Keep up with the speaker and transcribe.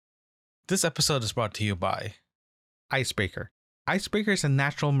This episode is brought to you by Icebreaker. Icebreaker is a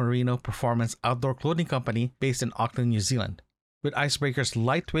natural merino performance outdoor clothing company based in Auckland, New Zealand. With Icebreaker's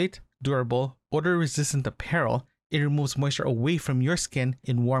lightweight, durable, odor-resistant apparel, it removes moisture away from your skin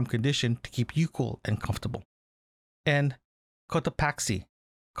in warm condition to keep you cool and comfortable. And Cotopaxi.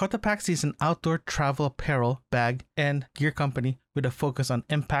 Cotopaxi is an outdoor travel apparel, bag, and gear company with a focus on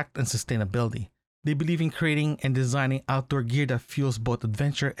impact and sustainability. They believe in creating and designing outdoor gear that fuels both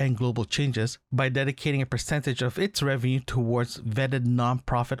adventure and global changes by dedicating a percentage of its revenue towards vetted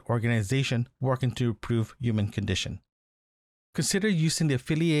non-profit organization working to improve human condition. Consider using the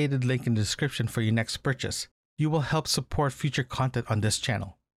affiliated link in the description for your next purchase. You will help support future content on this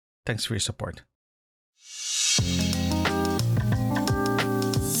channel. Thanks for your support.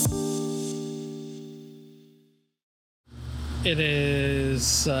 It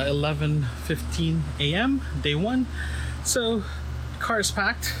is 11:15 a.m. day one, so car is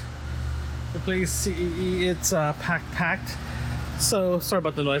packed. The place it's packed. So sorry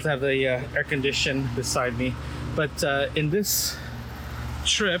about the noise. I have the air condition beside me, but in this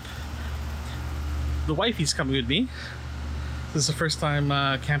trip, the wifey's coming with me. This is the first time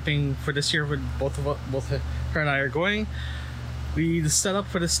camping for this year. With both her and I are going. The setup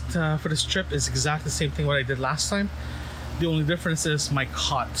for this trip is exactly the same thing what I did last time. The only difference is my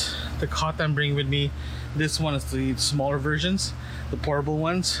cot. The cot I'm bringing with me, this one is the smaller versions, the portable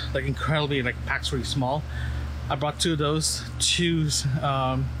ones, like incredibly, like packs really small. I brought two of those, two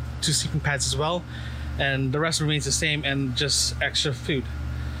sleeping pads as well, and the rest remains the same and just extra food.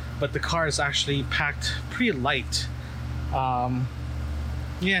 But the car is actually packed pretty light.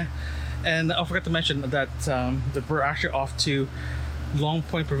 Yeah, and I forgot to mention that that we're actually off to Long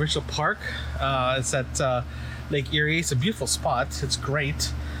Point Provincial Park. It's at Lake Erie. It's a beautiful spot. It's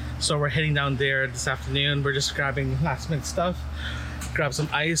great. So we're heading down there this afternoon. We're just grabbing last minute stuff, grab some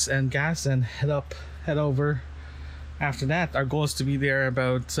ice and gas, and head over. After that, our goal is to be there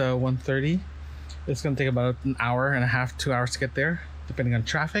about 1:30. It's gonna take about an hour and a half, 2 hours to get there, depending on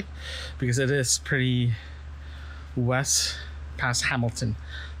traffic, because it is pretty west past Hamilton.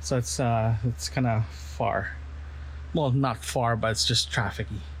 So it's kind of far. Well, not far, but it's just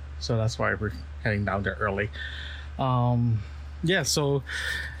trafficy. So that's why we're heading down there early. So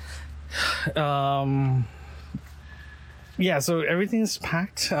everything's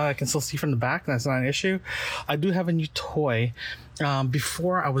packed. I can still see from the back. That's not an issue. I do have a new toy.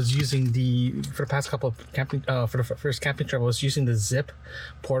 Before I was using for the past couple of camping, for the first camping trip, I was using the Zip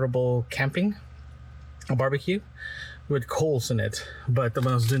portable camping barbecue with coals in it. But when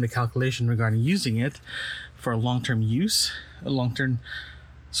I was doing the calculation regarding using it for long-term use, a long-term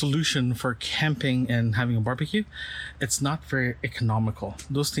solution for camping and having a barbecue, it's not very economical.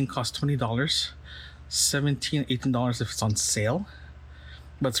 Those things cost $20, $17, $18 if it's on sale,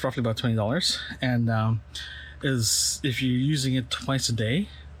 but it's roughly about $20. And is if you're using it twice a day,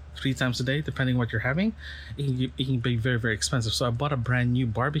 3 times a day, depending what you're having, it can be very, very expensive. So I bought a brand new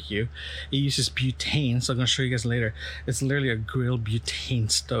barbecue. It uses butane, so I'm gonna show you guys later. It's literally a grilled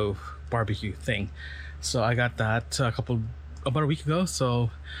butane stove barbecue thing. So I got that about a week ago,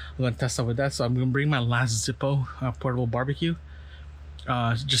 so I'm gonna test out with that. So I'm gonna bring my last Zippo portable barbecue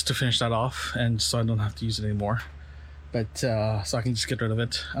just to finish that off, and so I don't have to use it anymore, but so I can just get rid of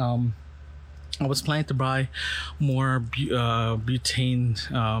it. I was planning to buy more butane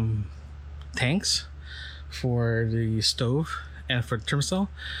tanks for the stove and for the thermostat,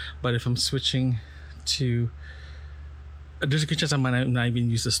 but if I'm switching to, there's a good chance I might not even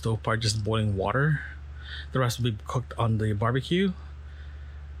use the stove part, just boiling water. The rest will be cooked on the barbecue.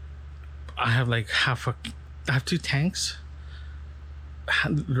 I have like I have 2 tanks.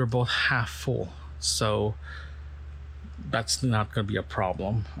 They're both half full, so that's not gonna be a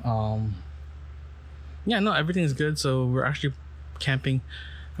problem. Yeah, no, everything is good. So we're actually camping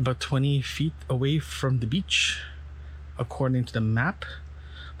about 20 feet away from the beach, according to the map.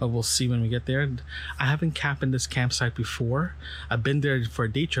 But we'll see when we get there. I haven't camped in this campsite before. I've been there for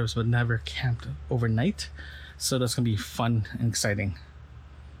day trips, but never camped overnight. So that's gonna be fun and exciting.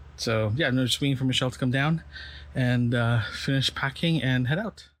 So yeah, I'm just waiting for Michelle to come down and finish packing and head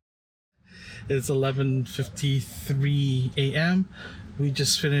out. It's 11:53 a.m. We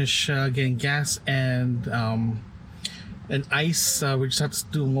just finished getting gas and ice. We just have to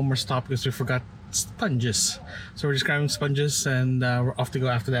do one more stop because we forgot sponges. So we're just grabbing sponges and we're off to go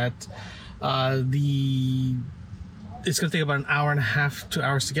after that. The it's going to take about an hour and a half, 2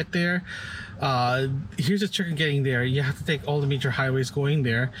 hours to get there. Here's the trick in getting there. You have to take all the major highways going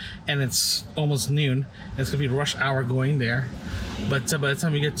there, and it's almost noon. It's going to be rush hour going there. But by the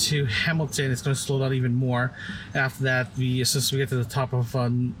time we get to Hamilton, it's going to slow down even more. After that, since we get to the top of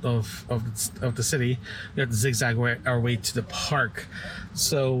the city, we have to zigzag our way to the park.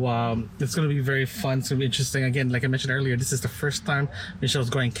 So it's going to be very fun. It's going to be interesting. Again, like I mentioned earlier, this is the first time Michelle's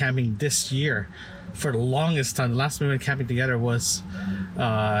going camping this year. For the longest time, the last time we went camping together was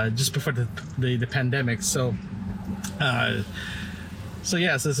just before the pandemic. So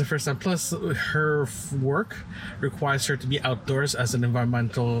yeah, so it's the first time. Plus, her work requires her to be outdoors as an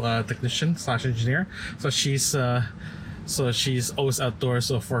environmental technician / engineer. So she's always outdoors.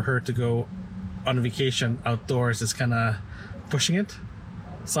 So for her to go on a vacation outdoors is kind of pushing it.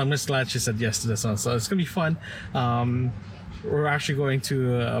 So I'm just glad she said yes to this one. So it's gonna be fun. We're actually going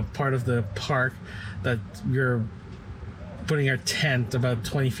to a part of the park that we're putting our tent about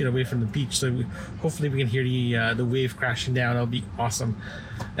 20 feet away from the beach, so hopefully we can hear the wave crashing down. That'll be awesome.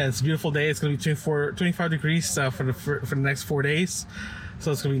 And it's a beautiful day. It's going to be 25 degrees for the next 4 days,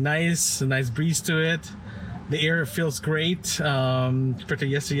 so it's going to be nice, a nice breeze to it. The air feels great. Compared to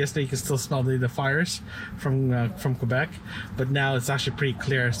yesterday you can still smell the fires from Quebec, but now it's actually pretty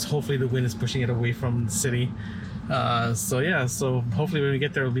clear. So hopefully the wind is pushing it away from the city. So yeah, so hopefully when we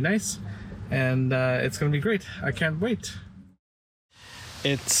get there it'll be nice, and it's gonna be great. I can't wait.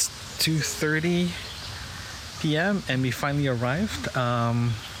 It's 2:30 p.m. and we finally arrived.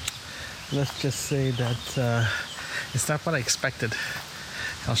 Let's just say that it's not what I expected.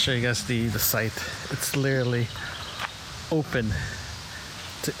 I'll show you guys the site. It's literally open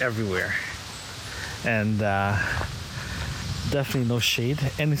to everywhere, and definitely no shade,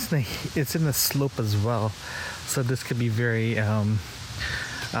 and it's in a slope as well, so this could be very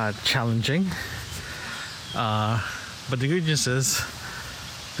challenging. But the good news is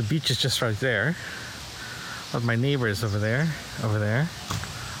the beach is just right there, but my neighbor is over there, over there,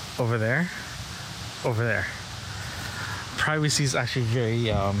 over there, over there. Privacy is actually very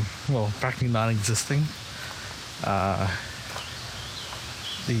practically non-existing.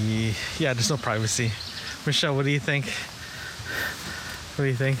 There's no privacy. Michelle, what do you think? What do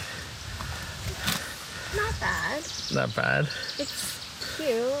you think? Not bad. Not bad. It's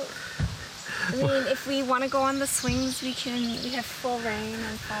cute. I mean, if we want to go on the swings, we have full reign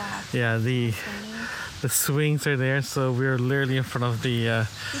and full access. Yeah, the swings are there, so we're literally in front of the...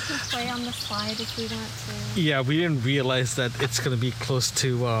 we can play on the slide if we want to. Yeah, we didn't realize that it's going to be close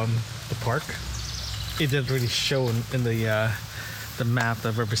to the park. It didn't really show in the map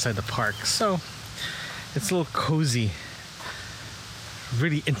that we're beside the park. So, it's a little cozy.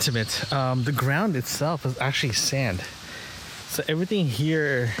 Really intimate. The ground itself is actually sand. So everything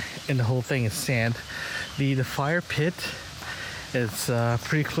here in the whole thing is sand. The fire pit is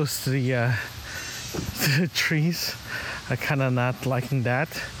pretty close to the trees. I kind of not liking that.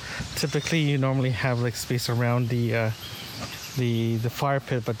 Typically, you normally have like space around the fire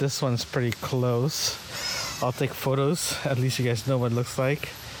pit, but this one's pretty close. I'll take photos. At least you guys know what it looks like.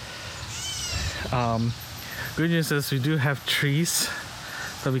 Good news is we do have trees,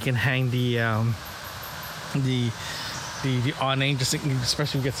 so we can hang the awning, just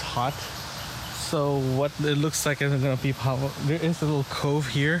especially when it gets hot. So what it looks like is gonna be there is a little cove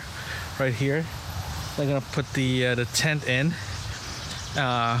here, right here. I'm gonna put the tent in.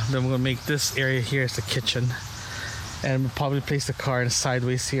 Then we're gonna make this area here as the kitchen, and we'll probably place the car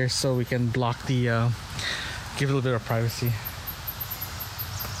sideways here so we can block the give a little bit of privacy.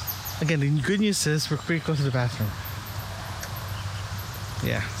 Again, the good news is we're pretty close to the bathroom.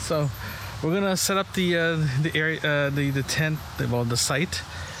 Yeah, so we're gonna set up the area, the tent, the site,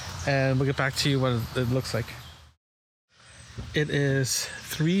 and we'll get back to you what it looks like. It is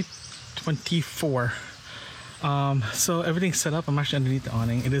 3:24. So everything's set up. I'm actually underneath the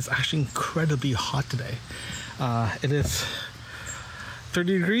awning. It is actually incredibly hot today. It is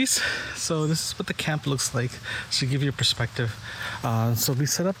 30 degrees. So this is what the camp looks like, to give you a perspective. So we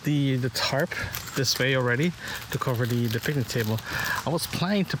set up the tarp this way already to cover the picnic table. I was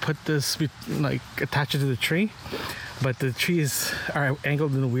planning to put this, like, attach it to the tree, but the trees are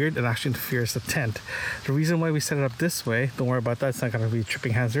angled in weird and actually interferes with the tent. The reason why we set it up this way, don't worry about that, it's not going to be a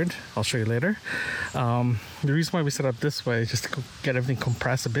tripping hazard. I'll show you later. The reason why we set it up this way is just to get everything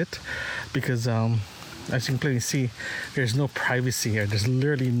compressed a bit, because as you can clearly see, there's no privacy here. There's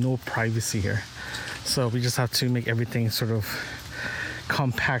literally no privacy here. So we just have to make everything sort of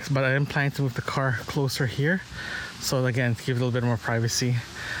compact. But I am planning to move the car closer here. So again, to give it a little bit more privacy.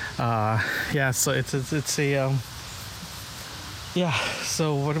 Yeah, so it's a... yeah,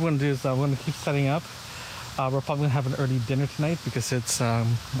 so what I'm going to do is I'm going to keep setting up. We're probably gonna have an early dinner tonight because it's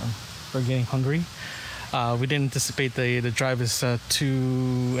we're getting hungry. We didn't anticipate the drive is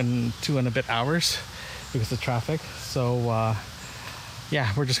 2 and a bit hours because of traffic. So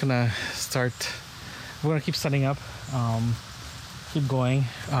yeah, we're just gonna start. We're gonna keep setting up, keep going.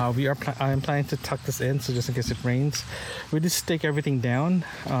 I am planning to tuck this in, so just in case it rains, we just stake everything down.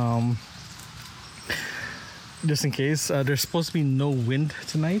 Just in case. There's supposed to be no wind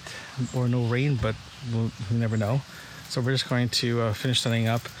tonight or no rain, but we'll never know. So we're just going to finish setting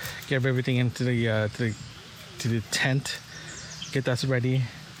up, get everything into the tent, get that ready.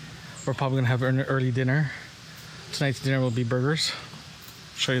 We're probably gonna have an early dinner. Tonight's dinner will be burgers.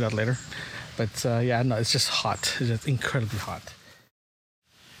 Show you that later. But yeah, no, it's just hot. It's just incredibly hot.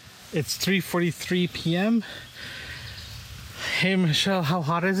 It's 3:43 p.m. Hey Michelle, how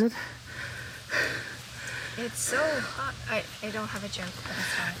hot is it? It's so hot. I don't have a joke, but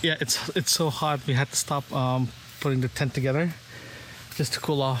it's hot. Yeah, it's so hot. We had to stop putting the tent together just to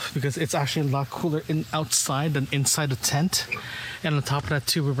cool off because it's actually a lot cooler outside than inside the tent. And on top of that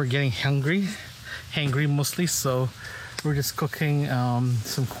too, we were getting hangry mostly. So we're just cooking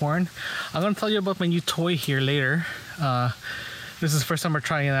some corn. I'm gonna tell you about my new toy here later. This is the first time we're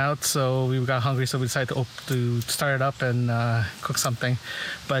trying it out, so we got hungry, so we decided to start it up and cook something.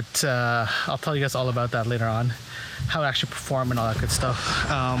 But I'll tell you guys all about that later on, how it actually perform and all that good stuff.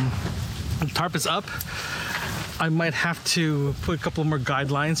 The tarp is up. I might have to put a couple more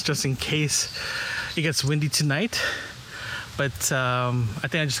guidelines just in case it gets windy tonight. But I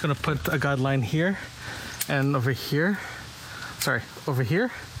think I'm just gonna put a guideline here and over here. Sorry, over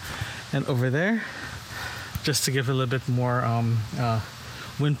here and over there, just to give it a little bit more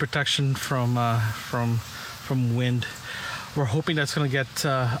wind protection from wind. We're hoping that's gonna get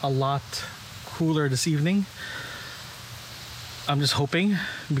a lot cooler this evening. I'm just hoping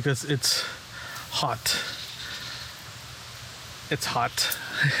because it's hot. It's hot.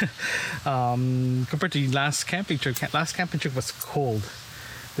 Compared to the last camping trip. Last camping trip was cold.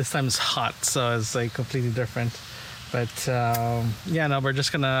 This time it's hot, so it's like completely different. But yeah, no, we're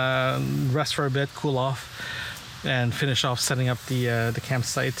just gonna rest for a bit, cool off, and finish off setting up the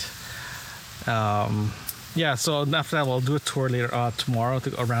campsite. Yeah, so after that, we'll do a tour later tomorrow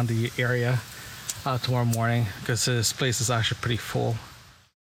around the area tomorrow morning because this place is actually pretty full.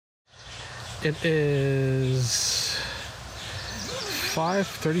 It is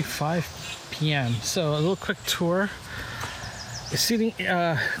 5:35 p.m. So a little quick tour. Seating,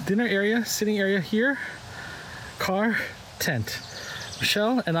 dinner area, sitting area here, car, tent.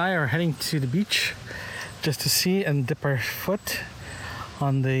 Michelle and I are heading to the beach just to see and dip our foot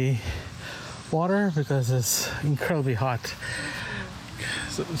on the water because it's incredibly hot.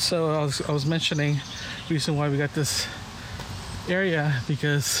 So I was mentioning the reason why we got this area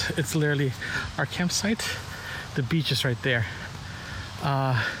because it's literally our campsite. The beach is right there.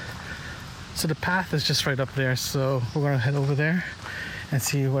 So the path is just right up there, so we're gonna head over there and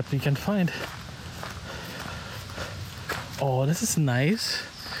see what we can find. Oh, this is nice.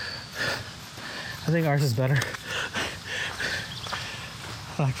 I think ours is better.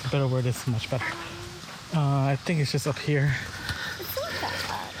 I like the better word, it's much better. I think it's just up here. It's not that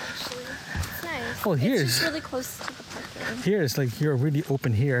bad, actually. It's nice. Oh, here's it's just really close to the parking. Here is like you're really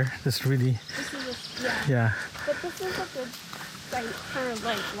open here. This really. This is Yeah. But this is a good site for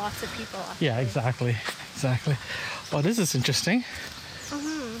like lots of people. Actually. Yeah, exactly. Oh, this is interesting.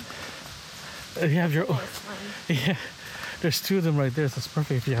 You have your own. Yeah. There's two of them right there, so it's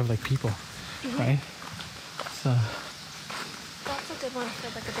perfect if you have like people, right? So. That's a good one for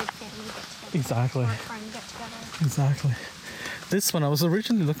like a big family get together. Exactly. Or a friend get together. Exactly. This one, I was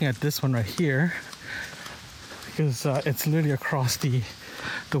originally looking at this one right here because it's literally across the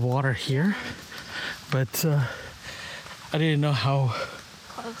water here, but I didn't know how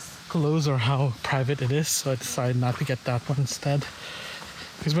close or how private it is, so I decided not to get that one instead.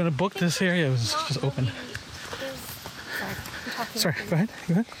 Because when I booked this area, it was just open. Sorry, go ahead.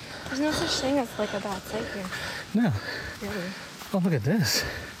 There's no such thing as like a bad site here. No. Really? Oh, look at this.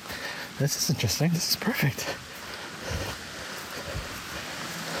 This is interesting. This is perfect.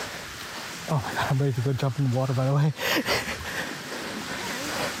 Oh my god, I'm ready to go jump in the water, by the way.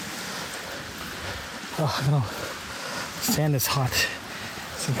 Oh no. Sand is hot.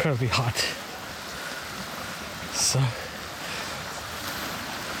 It's incredibly hot. So.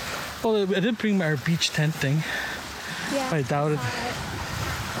 Well, I did bring my beach tent thing. Yeah. I doubt it.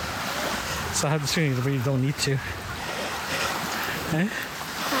 So I have this feeling that we really don't need to. Eh?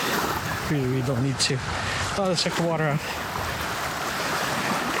 We don't need to. Oh, let's check the water out.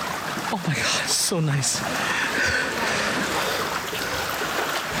 Oh my god, it's so nice.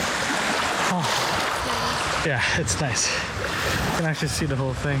 Oh. Yeah, it's nice. You can actually see the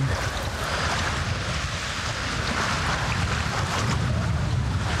whole thing.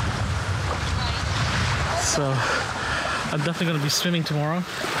 So I'm definitely going to be swimming tomorrow.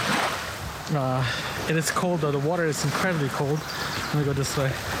 And it's cold though. The water is incredibly cold. Let me go this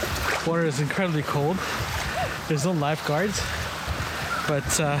way. Water is incredibly cold. There's no lifeguards.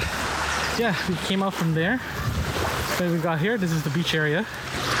 But yeah, we came out from there. When we got here, this is the beach area.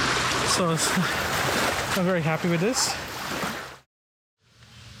 So I'm very happy with this.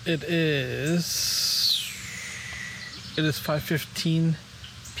 It is 5:15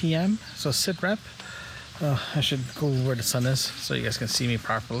 p.m. So sit rep. I should go where the sun is so you guys can see me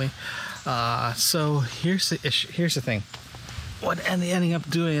properly. So here's the issue. Here's the thing. What ending up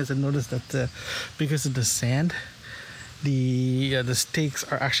doing is I noticed that because of the sand, the stakes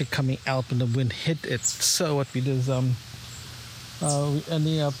are actually coming out when the wind hit it. So what we did is we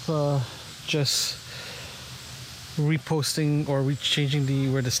ended up just reposting or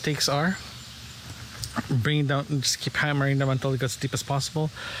changing where the stakes are, bringing down, just keep hammering them until it gets as deep as possible.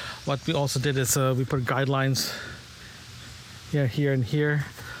 What we also did is we put guidelines here and here,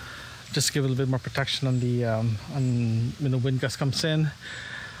 just to give a little bit more protection on the on when the wind gust comes in.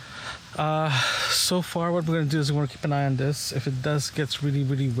 So far what we're going to do is we're going to keep an eye on this. If it gets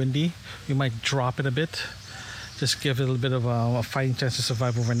really windy, we might drop it a bit, just give it a little bit of a fighting chance to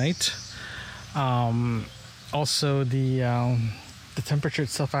survive overnight. Also the temperature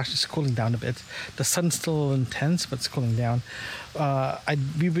itself actually is cooling down a bit. The sun's still intense, but it's cooling down.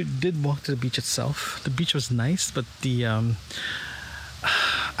 We did walk to the beach itself. The beach was nice, but I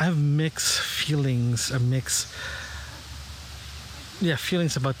have mixed feelings,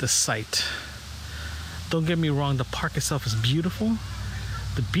 feelings about the site. Don't get me wrong, the park itself is beautiful.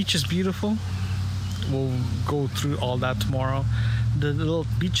 The beach is beautiful. We'll go through all that tomorrow. The little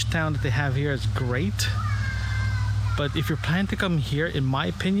beach town that they have here is great. But if you're planning to come here, in my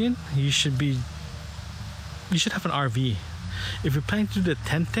opinion, you should have an RV. If you're planning to do the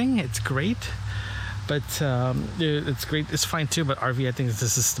tent thing, it's great. But it's great. It's fine too. But RV, I think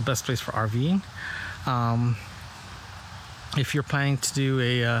this is the best place for RVing. If you're planning to do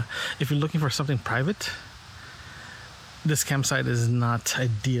if you're looking for something private, this campsite is not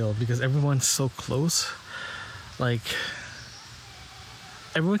ideal because everyone's so close. Like,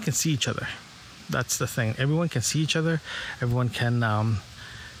 everyone can see each other. That's the thing. Everyone can see each other. Everyone can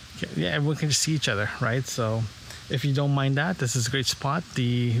just see each other, right? So if you don't mind that, this is a great spot.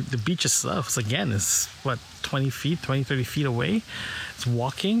 The beach itself is what, 30 feet away. It's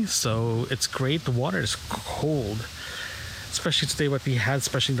walking, so it's great. The water is cold, especially today, what we had,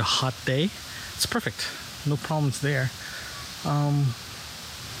 especially the hot day. It's perfect. No problems there.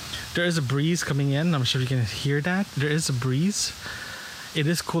 There is a breeze coming in. I'm sure you can hear that. There is a breeze. It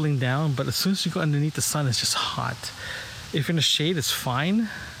is cooling down, but as soon as you go underneath the sun, it's just hot. If you're in the shade, it's fine.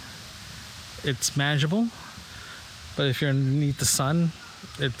 It's manageable. But if you're underneath the sun,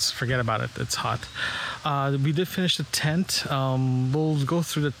 forget about it. It's hot. We did finish the tent. We'll go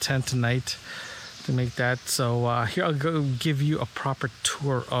through the tent tonight to make that. So here I'll go give you a proper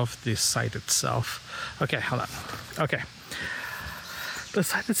tour of the site itself. Okay, hold on. Okay. The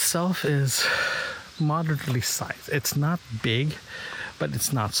site itself is moderately sized. It's not big, but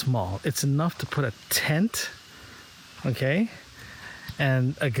it's not small. It's enough to put a tent, okay,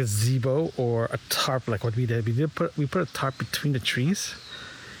 and a gazebo or a tarp like what we did. We put a tarp between the trees.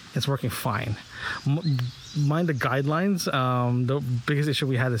 It's working fine. Mind the guidelines. The biggest issue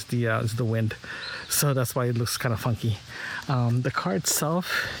we had is the wind, so that's why it looks kind of funky. The car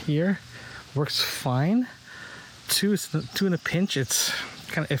itself here works fine. Two in a pinch. It's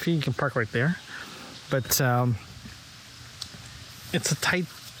kind of iffy. You can park right there, but it's a tight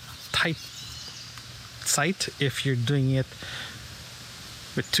site if you're doing it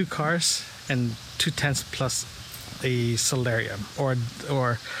with 2 cars and 2 tents plus a solarium or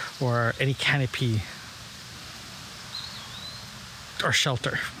any canopy or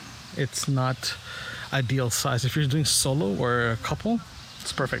shelter. It's not ideal size. If you're doing solo or a couple,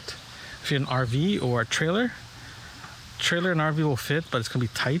 it's perfect. If you're an RV or a trailer and RV will fit, but it's gonna be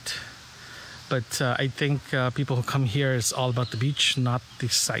tight. But I think people who come here is all about the beach, not the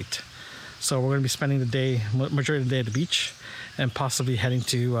site. So we're gonna be spending the day, majority of the day at the beach, and possibly heading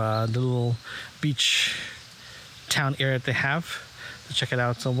to the little beach town area that they have to check it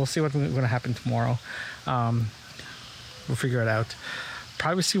out. So we'll see what's gonna happen tomorrow. We'll figure it out.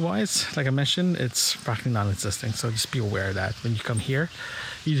 Privacy wise, like I mentioned, it's practically non-existent. So just be aware of that. When you come here,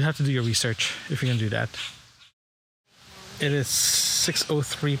 you have to do your research if you're gonna do that. It is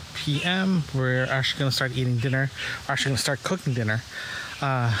 6:03 p.m. We're actually gonna start eating dinner. We're actually gonna start cooking dinner.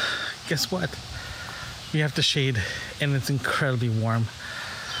 Guess what? we have the shade, and it's incredibly warm.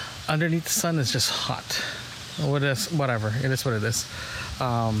 Underneath the sun is just hot. Whatever. It is what it is.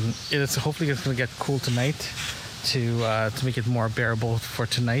 It is hopefully it's gonna get cool tonight to make it more bearable for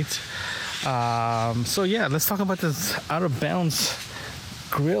tonight. So yeah, let's talk about this out of bounds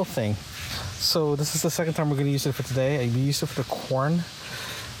grill thing. So this is the second time we're gonna use it for today. We used it for the corn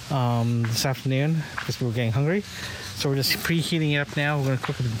this afternoon because we were getting hungry. So we're just preheating it up now. We're gonna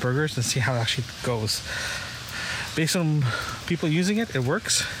cook the burgers and see how it actually goes. Based on people using it, it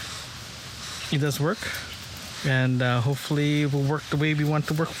works. It does work, and hopefully it will work the way we want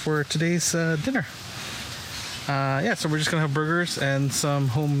to work for today's dinner. Yeah, so we're just gonna have burgers and some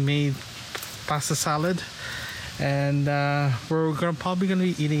homemade pasta salad, and we're probably gonna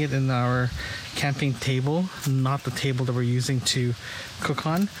be eating it in our camping table, not the table that we're using to cook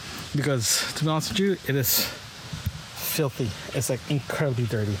on, because to be honest with you, it is filthy. It's like incredibly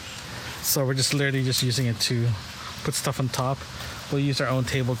dirty. So we're just literally just using it to put stuff on top. We'll use our own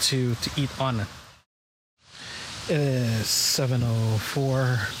table to eat on. It is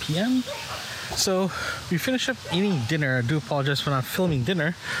 7:04 p.m. So we finished up eating dinner. I do apologize for not filming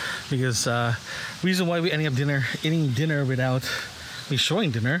dinner, because reason why we ended up eating dinner without me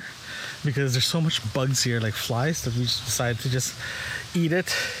showing dinner, because there's so much bugs here, like flies, that we just decided to just eat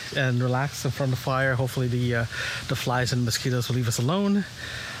it and relax in front of the fire. Hopefully the flies and mosquitoes will leave us alone.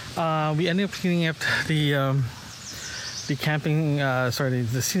 We ended up cleaning up the camping,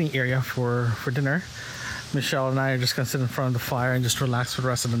 the seating area for dinner. Michelle and I are just gonna sit in front of the fire and just relax for the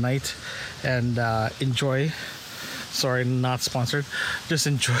rest of the night and enjoy. Sorry, not sponsored. Just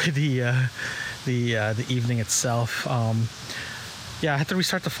enjoy the evening itself. Yeah, I had to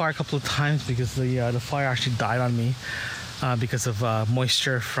restart the fire a couple of times because the fire actually died on me because of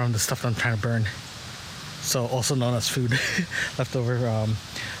moisture from the stuff that I'm trying to burn. So also known as food, leftover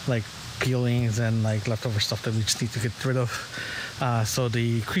like peelings and like leftover stuff that we just need to get rid of. So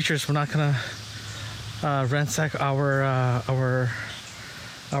the creatures were not gonna ransack our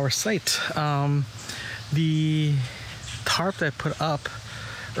site. The tarp that I put up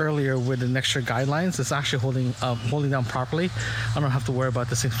earlier with an extra guidelines is actually holding down properly. I don't have to worry about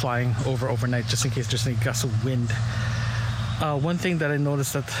this thing flying overnight, just in case there's any gusts of wind. One thing that I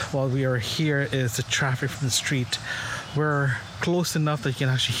noticed that while we are here is the traffic from the street. We're close enough that you can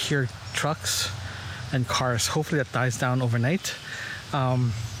actually hear trucks and cars. Hopefully that dies down overnight.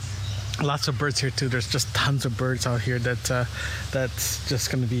 Lots of birds here too. There's just tons of birds out here that's just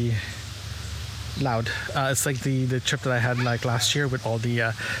gonna be loud. It's like the trip that I had like last year with all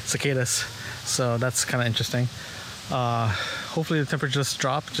the cicadas. So that's kind of interesting. Hopefully the temperature just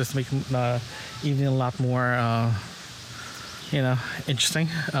drop, just make evening a lot more interesting,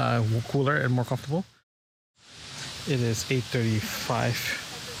 cooler and more comfortable. It is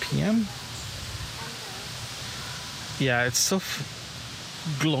 8:35 p.m. Yeah, it's still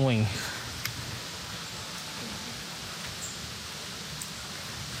glowing.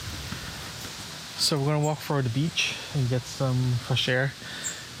 So we're gonna walk for the beach and get some fresh air.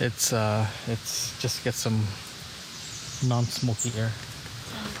 It's just get some non-smoky air.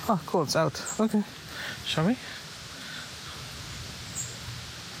 Oh, cool! It's out. Okay, shall we?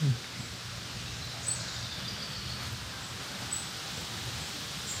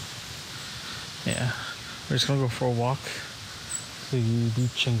 Yeah, we're just gonna go for a walk to the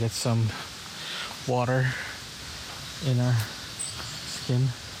beach and get some water in our skin.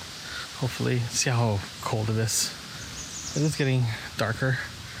 Hopefully, see how cold it is. It is getting darker,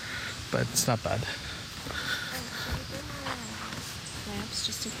 but it's not bad. Lamps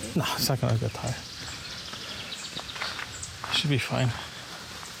just in case. No, it's not gonna get high. Should be fine.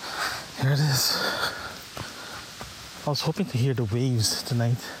 Here it is. I was hoping to hear the waves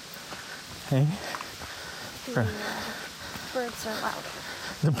tonight. Hey? The birds are louder.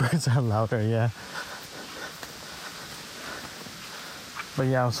 The birds are louder, yeah. But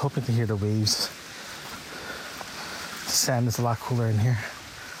yeah, I was hoping to hear the waves. The sand is a lot cooler in here.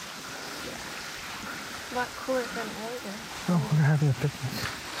 A lot cooler than earlier. Oh, we're having a picnic.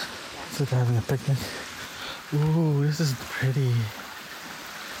 It's like having a picnic. Ooh, this is pretty.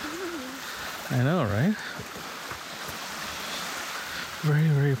 I know, right? Very,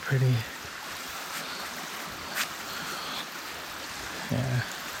 very pretty. Yeah.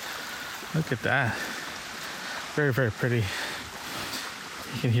 Look at that. Very, very pretty.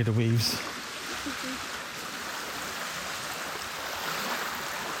 You can hear the waves.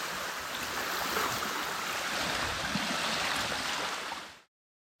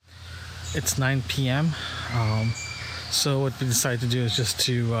 It's 9 p.m. So what we decided to do is just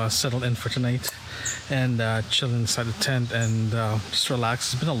to settle in for tonight and chill inside the tent and just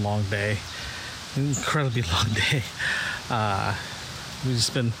relax. It's been a long day. incredibly long day. We've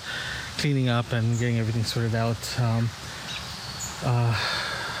just been cleaning up and getting everything sorted out.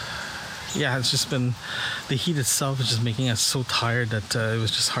 Yeah, it's just been the heat itself is just making us so tired that it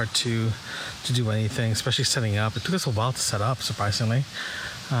was just hard to do anything, especially setting up. It took us a while to set up, surprisingly,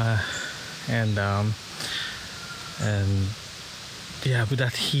 and yeah, with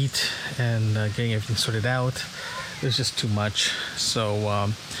that heat and getting everything sorted out, it was just too much. So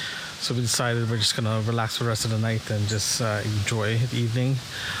so we decided we're just gonna relax for the rest of the night and just enjoy the evening.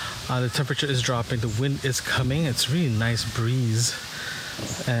 The temperature is dropping, the wind is coming. It's really nice breeze,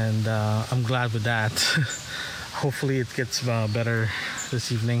 and I'm glad with that. Hopefully it gets better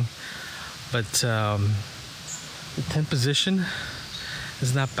this evening. But the tent position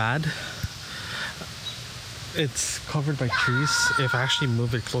is not bad. It's covered by trees. If I actually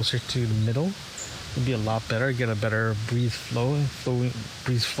move it closer to the middle, it'd be a lot better. Get a better breeze flowing.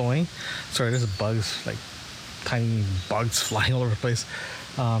 Sorry, there's bugs, like tiny bugs flying all over the place.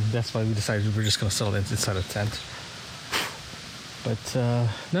 That's why we decided we're just gonna settle inside a tent. But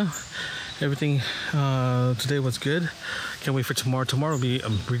no, everything today was good. Can't wait for tomorrow. Tomorrow will be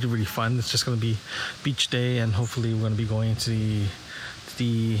really, really fun. It's just gonna be beach day, and hopefully we're gonna be going to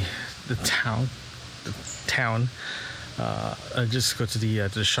the town. Just go to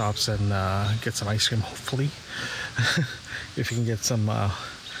the shops and get some ice cream. Hopefully, if you can get some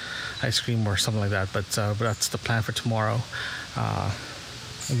ice cream or something like that. But that's the plan for tomorrow.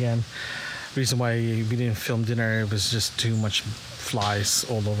 Again, reason why we didn't film dinner, it was just too much flies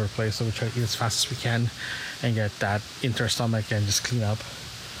all over the place, so we try to eat as fast as we can and get that into our stomach and just clean up.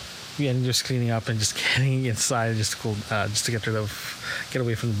 We ended just cleaning up and just getting inside just to get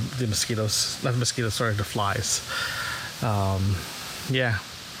away from the mosquitoes, not the mosquitoes, sorry, the flies. Yeah,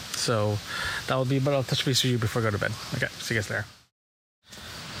 so that will be, but I'll touch base with you before I go to bed. Okay, see you guys there.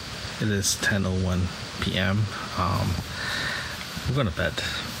 It is 10:01 p.m. We're going to bed.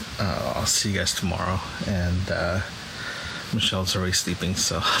 I'll see you guys tomorrow, and Michelle's already sleeping,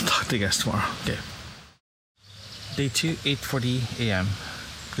 so I'll talk to you guys tomorrow. Okay. Day 2, 8:40 a.m.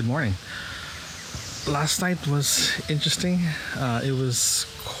 Good morning. Last night was interesting.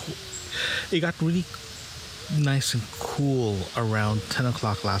 It got really nice and cool around 10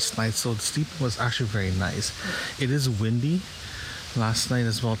 o'clock last night, so the sleep was actually very nice. It is windy last night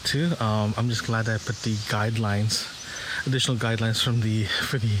as well too. I'm just glad I put the additional guidelines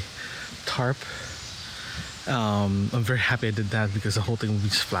for the tarp. I'm very happy I did that, because the whole thing would be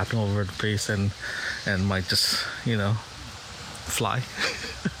just flapping all over the place and might just fly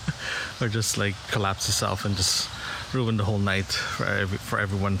or just like collapse itself and just ruin the whole night for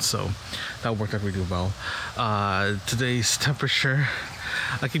everyone. So that worked out really well. Today's temperature,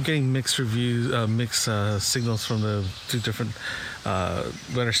 I keep getting mixed signals from the two different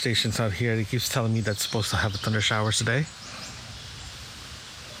weather stations out here. It keeps telling me that's supposed to have thunder showers today.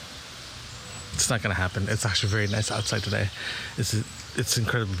 It's not gonna happen. It's actually very nice outside today. It's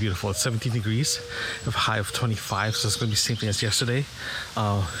incredibly beautiful. It's 17 degrees, with a high of 25, so it's gonna be the same thing as yesterday,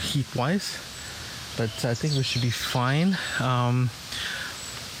 heat wise. But I think we should be fine. I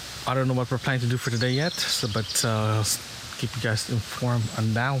don't know what we're planning to do for today yet, but I'll keep you guys informed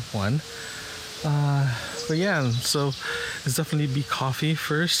on that one. But yeah, so it's definitely be coffee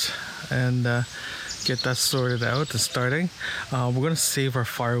first and get that sorted out and starting. We're gonna save our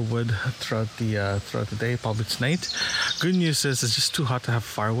firewood throughout the day, probably tonight. Good news is it's just too hot to have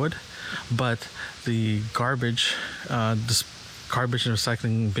firewood, but the garbage and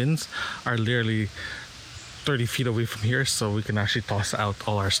recycling bins are literally 30 feet away from here, so we can actually toss out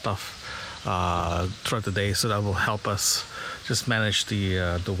all our stuff throughout the day. So that will help us just manage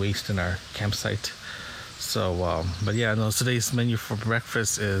the waste in our campsite. So but yeah, no, today's menu for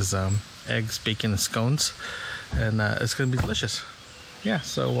breakfast is eggs, bacon, and scones, and it's gonna be delicious. Yeah,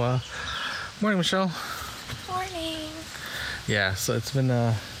 so morning, Michelle. Morning. Yeah, so it's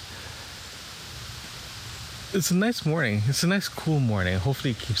a nice morning. It's a nice cool morning.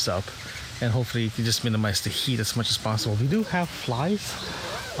 Hopefully it keeps up, and hopefully you can just minimize the heat as much as possible. We do have flies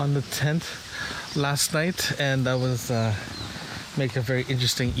on the tent last night, and that was make a very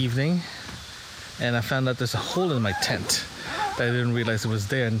interesting evening. And I found out there's a hole in my tent that I didn't realize it was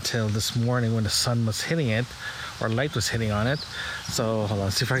there until this morning when the sun was hitting it, or light was hitting on it. So hold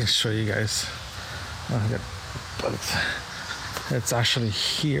on, see if I can show you guys. But it's actually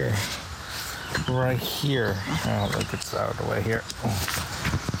here, right here. Look, it's out of the way here,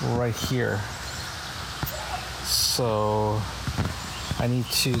 right here. So I need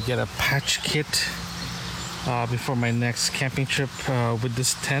to get a patch kit before my next camping trip with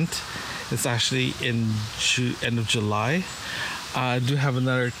this tent. It's actually in end of July. I do have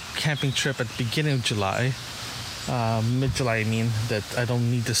another camping trip at the beginning of July, mid-July I mean, that I don't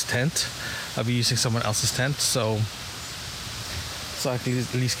need this tent. I'll be using someone else's tent, so I can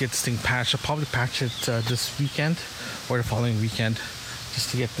at least get this thing patched. I'll probably patch it this weekend or the following weekend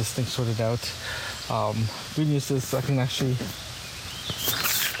just to get this thing sorted out. Good news is I can actually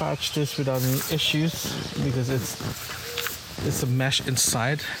patch this without any issues because it's a mesh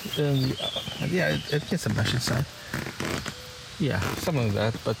inside. Yeah, I think it's a mesh inside. Yeah, something like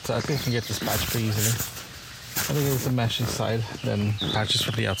that. But I think I can get this patch pretty easily. I think it's a mesh inside, then patches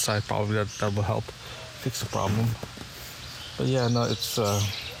from the outside. Probably that will help fix the problem. But yeah, no, it's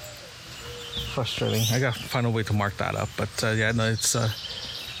frustrating. I gotta find a way to mark that up. But yeah, no, it's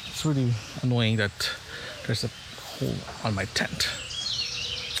really annoying that there's a hole on my tent.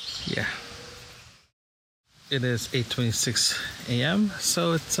 Yeah. It is 8:26 a.m.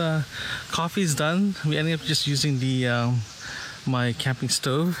 So it's coffee's done. We ended up just using the my camping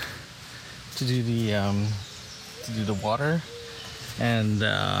stove to do the water. And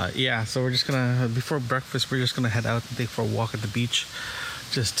yeah, so we're just gonna, before breakfast, we're just gonna head out and take for a walk at the beach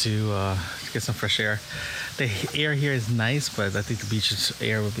just to get some fresh air. The air here is nice, but I think the beach's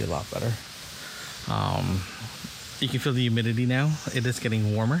air would be a lot better. You can feel the humidity now. It is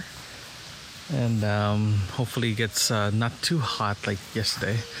getting warmer, and hopefully it gets not too hot like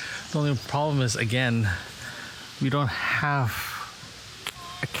yesterday. The only problem is, again, we don't have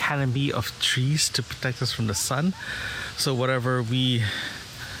a canopy of trees to protect us from the sun. So whatever we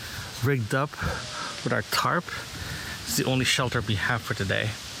rigged up with our tarp is the only shelter we have for today.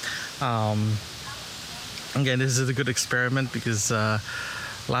 Again, this is a good experiment because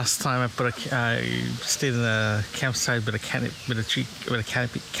last time I stayed in a campsite with a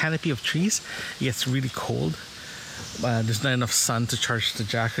canopy of trees. It gets really cold. There's not enough sun to charge the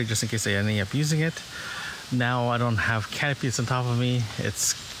jacket just in case I end up using it. Now I don't have canopies on top of me.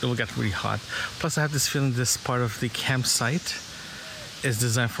 It will get really hot. Plus I have this feeling this part of the campsite is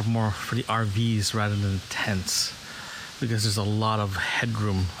designed for the RVs rather than the tents, because there's a lot of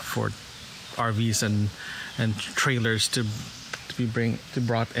headroom for RVs and trailers to be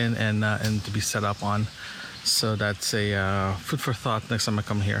brought in and to be set up on. So that's a food for thought next time I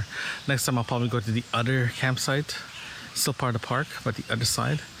come here. Next time I'll probably go to the other campsite, still part of the park, but the other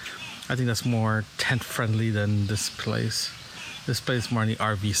side. I think that's more tent friendly than this place. This place is more on the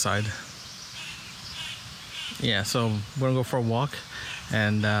RV side. Yeah, so we're gonna go for a walk,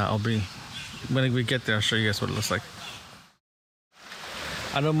 and when we get there, I'll show you guys what it looks like.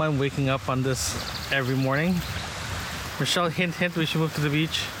 I don't mind waking up on this every morning. Michelle, hint, we should move to the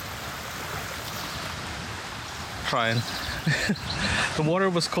beach. Trying. The water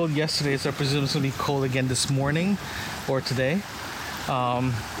was cold yesterday, so I presume it's gonna be cold again this morning or today.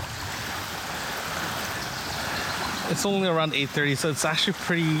 It's only around 8:30, so it's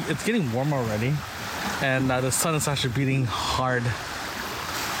actually it's getting warm already. And the sun is actually beating hot.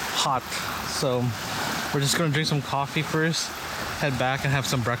 So we're just gonna drink some coffee first, head back and have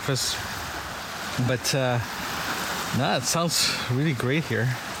some breakfast. But no, it sounds really great here.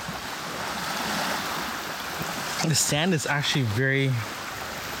 The sand is actually very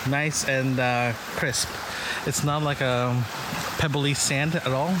nice and crisp. It's not like a pebbly sand at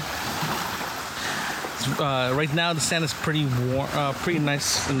all. Right now the sand is pretty warm, pretty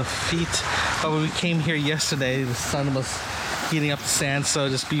nice in the feet. But when we came here yesterday, the sun was heating up the sand. So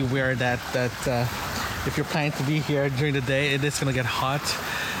just be aware that if you're planning to be here during the day, it is gonna get hot.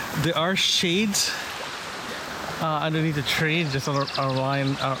 There are shades underneath the tree, just on our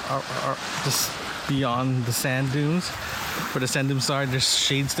line, just beyond the sand dunes. Where the sand dunes are, there's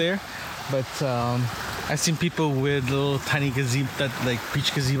shades there. But I've seen people with little tiny like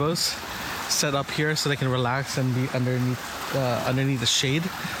beach gazebos set up here so they can relax and be underneath the shade.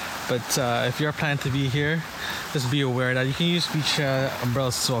 But if you're planning to be here, just be aware that you can use beach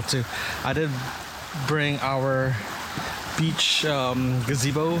umbrellas as well too. I did bring our beach tent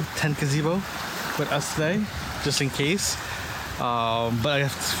gazebo with us today, just in case. But I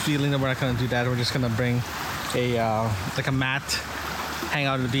have a feeling that we're not gonna do that. We're just gonna bring like a mat, hang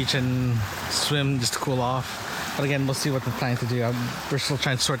out on the beach and swim just to cool off. But again, we'll see what we're planning to do. We're still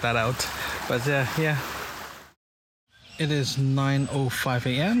trying to sort that out. But yeah. It is 9:05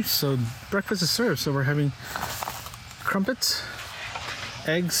 a.m. So breakfast is served. So we're having crumpets,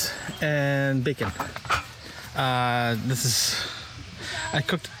 eggs, and bacon. I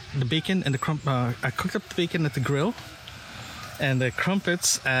cooked the bacon and I cooked up the bacon at the grill, and the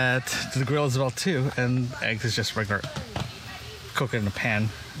crumpets at the grill as well too. And eggs is just regular, cook it in a pan,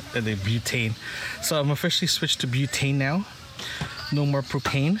 and the butane. So I'm officially switched to butane now. No more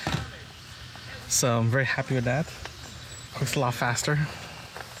propane. So I'm very happy with that. Cooks a lot faster,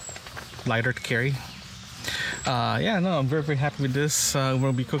 lighter to carry. Yeah, no, I'm very, very happy with this.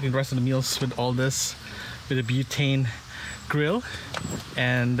 We'll be cooking the rest of the meals with all this, with a butane grill.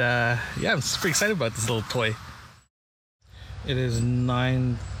 And yeah, I'm super excited about this little toy. It is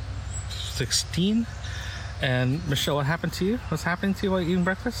 9:16. And Michelle, what happened to you? What's happening to you while eating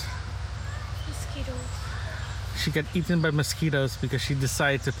breakfast? Mosquitoes. She got eaten by mosquitoes because she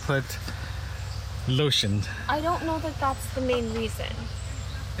decided to put lotion. I don't know that that's the main reason.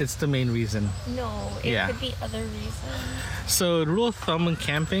 It's the main reason. No, it Yeah. could be other reasons. So the rule of thumb in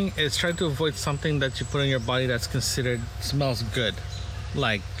camping is try to avoid something that you put on your body that's considered smells good.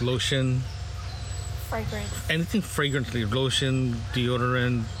 Like lotion, Fragrance. anything fragrantly, lotion,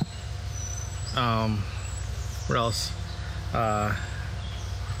 deodorant, what else?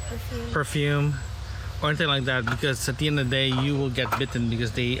 Perfume. Perfume, or anything like that, because at the end of the day you will get bitten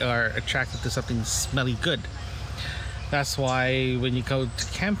because they are attracted to something smelly good. That's why when you go to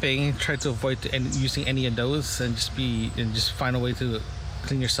camping, try to avoid using any of those and just find a way to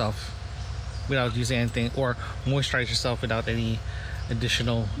clean yourself without using anything, or moisturize yourself without any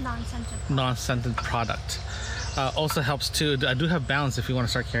additional non-scented product. Also helps too. I do have Bounce if you want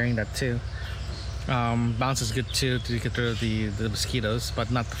to start carrying that too. Bounce is good too to get rid of the mosquitoes,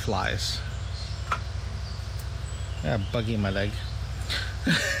 but not the flies. Yeah, buggy in my leg.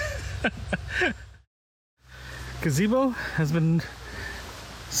 Gazebo has been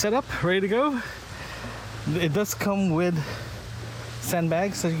set up, ready to go. It does come with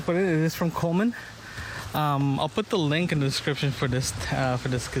sandbags that you can put in. It is from Coleman. I'll put the link in the description for this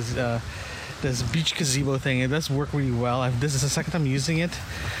this beach gazebo thing. It does work really well. This is the second time using it,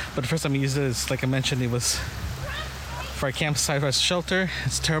 but the first time I used it is, like I mentioned, it was for a campsite as a shelter.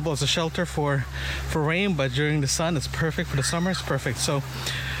 It's terrible as a shelter for rain, but during the sun it's perfect. For the summer it's perfect. So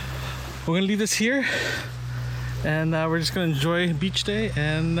we're gonna leave this here, and we're just gonna enjoy beach day,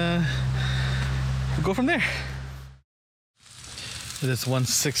 and we'll go from there. It is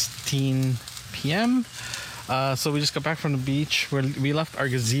 1:16 p.m. So we just got back from the beach. We left our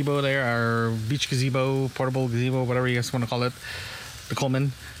gazebo there, our beach gazebo, portable gazebo, whatever you guys want to call it, the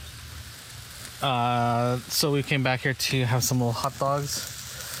Coleman. So we came back here to have some little hot dogs,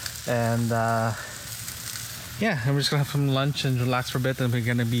 and yeah, and we're just gonna have some lunch and relax for a bit, and we're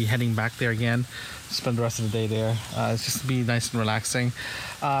gonna be heading back there again, spend the rest of the day there. It's just to be nice and relaxing.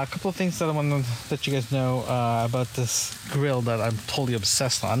 A couple of things that I want to let you guys know about this grill that I'm totally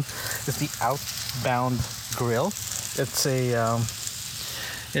obsessed on. It's the Outbound grill. It's a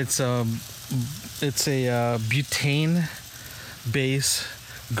butane base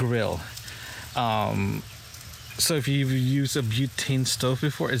grill. So if you've used a butane stove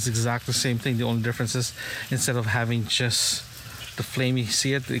before, it's exactly the same thing. The only difference is instead of having just the flame, you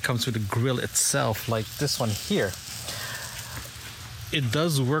see it comes with the grill itself, like this one here. It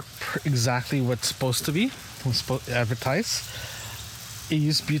does work exactly what's supposed to be, what's supposed to advertise. It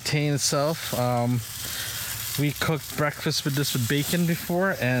used butane itself. We cooked breakfast with this with bacon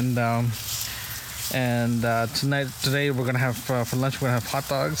before, and today we're gonna have for lunch we're gonna have hot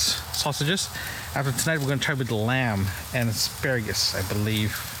dogs, sausages. After tonight we're gonna try with lamb and asparagus, I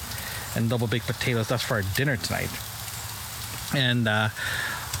believe, and double baked potatoes. That's for our dinner tonight. And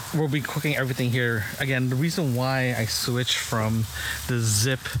we'll be cooking everything here. Again, the reason why I switched from the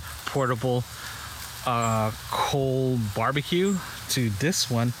Zip portable coal barbecue to this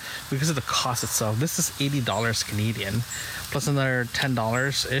one, because of the cost itself. This is $80 Canadian, plus another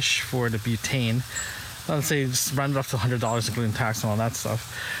 $10 ish for the butane. Let's say just round it off to $100 including tax and all that stuff.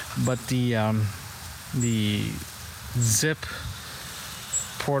 But the Zip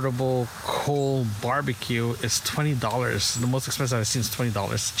portable coal barbecue is $20. The most expensive I've seen is $20.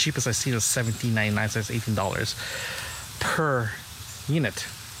 The cheapest I've seen is $17.99, so it's $18 per unit.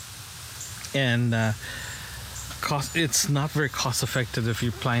 And it's not very cost effective if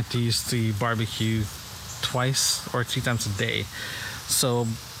you plan to use the barbecue twice or 3 times a day. So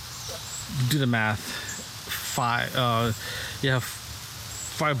do the math. You have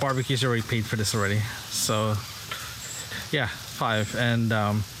 5 barbecues. You already paid for this already. So yeah, 5. And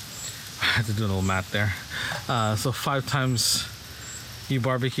I had to do a little math there. So 5 times you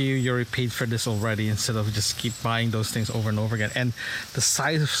barbecue, you already paid for this already, instead of just keep buying those things over and over again. And the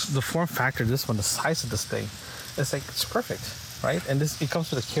size, the form factor, the size of this thing, it's perfect, right? And it comes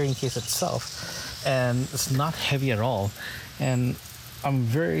with a carrying case itself, and it's not heavy at all. And I'm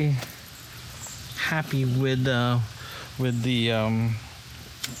very happy with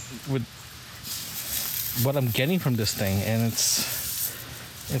what I'm getting from this thing, and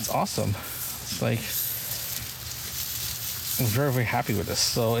it's awesome. It's like, I'm very, very happy with this.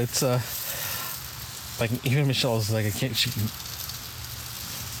 So it's Like even Michelle's like, I can't.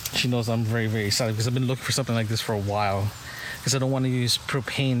 She knows I'm very, very excited because I've been looking for something like this for a while. Because I don't want to use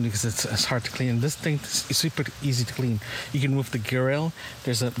propane because it's hard to clean. This thing is super easy to clean. You can remove the grill.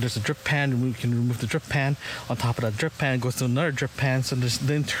 There's a drip pan. You can remove the drip pan. On top of that drip pan goes to another drip pan. So there's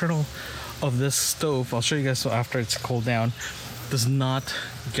the internal of this stove. I'll show you guys so after it's cooled down. Does not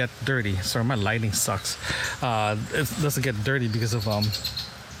get dirty. Sorry, my lighting sucks. It doesn't get dirty because of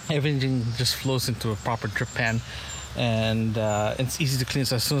everything just flows into a proper drip pan. And it's easy to clean,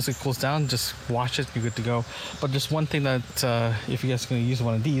 so as soon as it cools down, just wash it, you're good to go. But just one thing that if you guys are going to use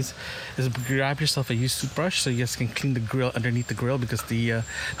one of these is grab yourself a used toothbrush so you guys can clean the grill underneath the grill, because the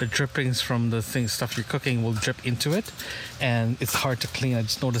drippings from the stuff you're cooking will drip into it and it's hard to clean. I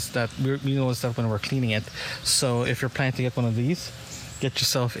just noticed that we noticed that when we're cleaning it. So if you're planning to get one of these, get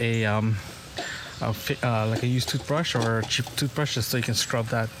yourself a like a used toothbrush or a cheap toothbrush just so you can scrub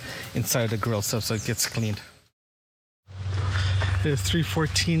that inside the grill stuff so it gets cleaned. It's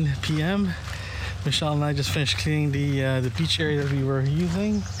 3:14 p.m. Michelle and I just finished cleaning the beach area that we were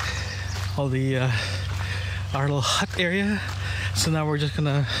using, all the our little hut area. So now we're just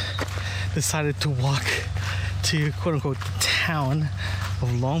gonna decided to walk to quote unquote the town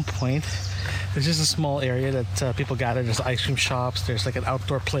of Long Point. It's just a small area that people gather. There's ice cream shops. There's like an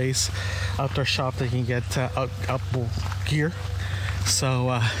outdoor shop that you can get outdoor gear.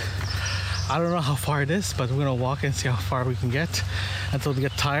 So. I don't know how far it is, but we're gonna walk and see how far we can get until we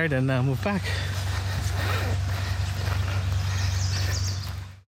get tired and move back.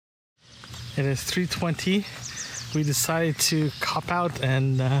 It is 3:20. We decided to cop out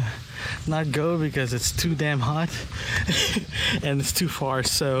and not go because it's too damn hot and it's too far.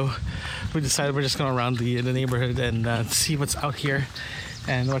 So we decided we're just gonna round the neighborhood and see what's out here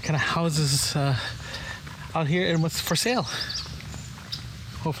and what kind of houses out here and what's for sale.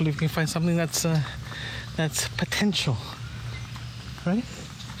 Hopefully we can find something that's potential, right?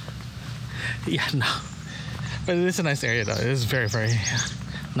 Yeah, no. But it is a nice area though. It is very, very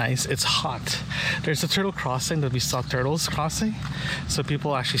nice. It's hot. There's a turtle crossing that we saw turtles crossing. So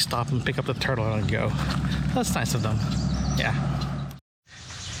people actually stop and pick up the turtle and go. That's nice of them. Yeah.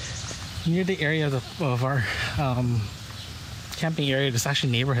 Near the area of our camping area, there's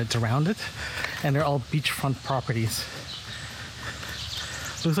actually neighborhoods around it. And they're all beachfront properties.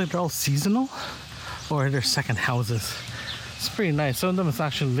 Looks like they're all seasonal or they're second houses. It's pretty nice. Some of them is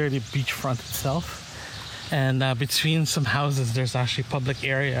actually literally beachfront itself. And between some houses, there's actually public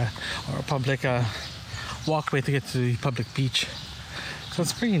area or a public walkway to get to the public beach. So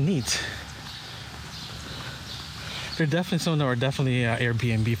it's pretty neat. There are definitely some of them are definitely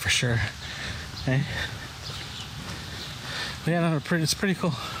Airbnb for sure. Okay. But yeah, no, it's pretty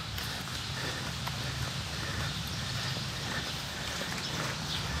cool.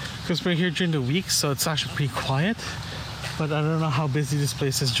 Because we're here during the week, so it's actually pretty quiet. But I don't know how busy this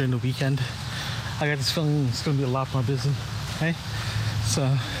place is during the weekend. I got this feeling it's going to be a lot more busy. Okay? So.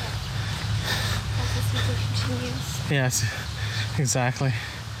 Yes, exactly.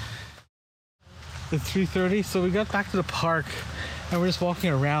 It's 3:30, so we got back to the park and we're just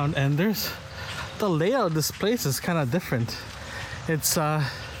walking around, and there's the layout of this place is kind of different. It's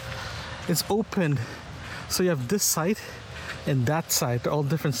open, so you have this side and that side. They're all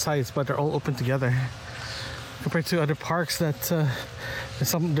different sides, but they're all open together. Compared to other parks that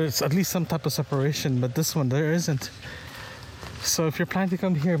there's at least some type of separation, but this one there isn't. So if you're planning to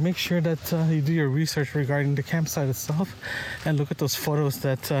come here, make sure that you do your research regarding the campsite itself and look at those photos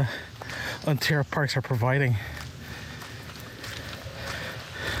that Ontario Parks are providing.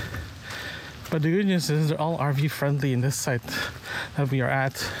 But the good news is they're all RV friendly in this site that we are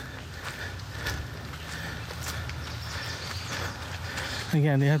at.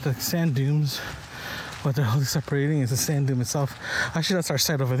 Again, they have the sand dunes. What they're all separating is the sand dune itself. Actually, that's our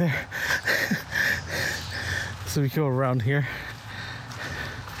site over there. So we go around here.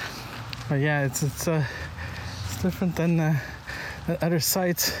 But yeah, it's different than other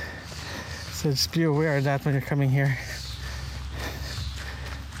sites. So just be aware of that when you're coming here.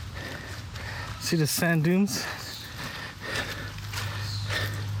 See the sand dunes?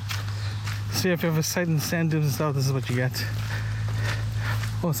 So if you have a site in the sand dunes itself, this is what you get.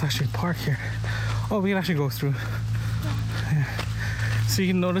 Oh, it's actually a park here. Oh, we can actually go through. Yeah. So you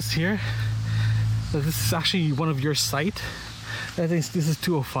can notice here that this is actually one of your site. I think this is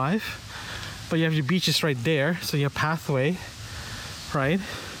 205. But you have your beaches right there. So you have pathway, right?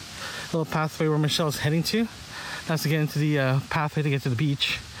 A little pathway where Michelle is heading to. That's to get into the pathway to get to the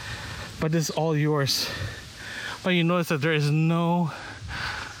beach. But this is all yours. But you notice that there is no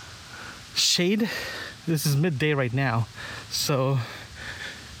shade. This is midday right now. So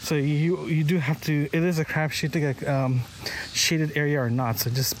So you do have to. It is a crapshoot to get shaded area or not. So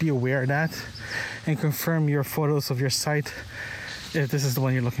just be aware of that, and confirm your photos of your site if this is the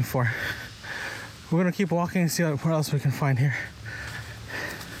one you're looking for. We're gonna keep walking and see what else we can find here.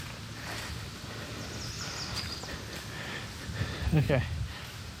 Okay,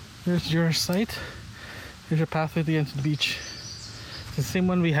 here's your site. Here's your pathway to get into the beach. It's the same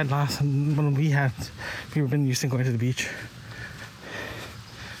one we had last when we've been using going to the beach.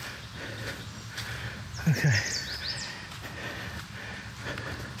 Okay.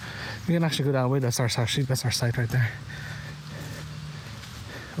 We can actually go that way. That's our site right there.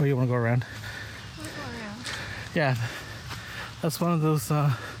 Or you want to go around? We'll go around. Yeah, that's one of those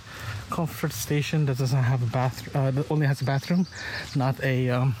comfort station that doesn't have a bathroom. That only has a bathroom, not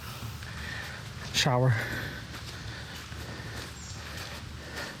a shower.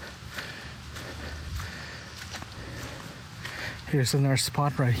 Here's another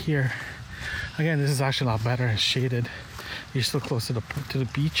spot right here. Again, this is actually a lot better. It's shaded. You're still close to the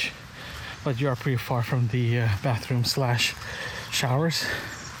beach, but you are pretty far from the bathroom / showers.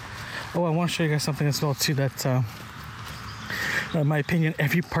 Oh, I want to show you guys something as well too that, in my opinion,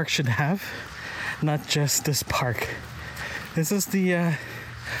 every park should have, not just this park. This is the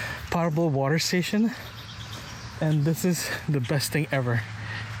potable water station, and this is the best thing ever.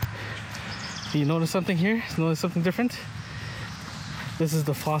 You notice something here? Notice something different? This is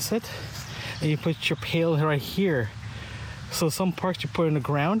the faucet, and you put your pail right here. So some parks you put it in the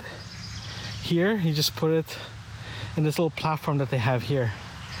ground. Here, you just put it in this little platform that they have here.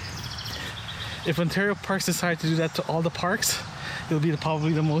 If Ontario Parks decide to do that to all the parks, it'll be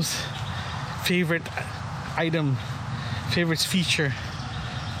probably the most favorite feature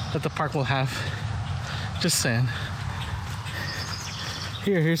that the park will have. Just saying.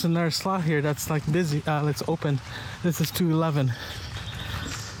 Here's another slot here that's like busy. Let's open. This is 211.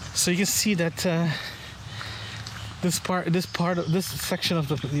 So you can see that this section of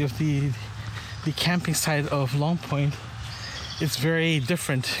the camping side of Long Point is very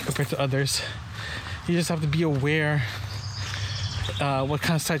different compared to others. You just have to be aware what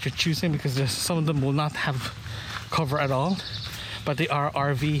kind of site you're choosing, because some of them will not have cover at all, but they are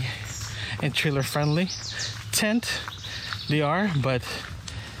RV and trailer friendly. Tent, they are, but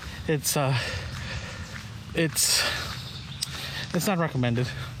it's not recommended.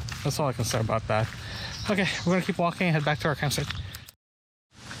 That's all I can say about that. Okay, we're gonna keep walking and head back to our campsite.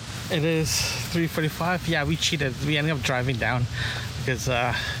 It is 3:45. Yeah, we cheated. We ended up driving down because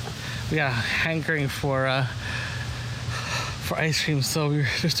we got a hankering for ice cream. So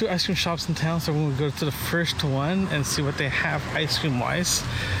there's 2 ice cream shops in town, so we're gonna go to the first one and see what they have ice cream wise,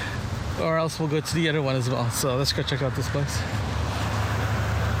 or else we'll go to the other one as well. So let's go check out this place.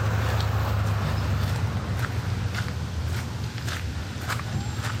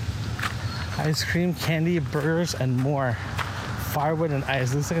 Ice cream, candy, burgers, and more. Firewood and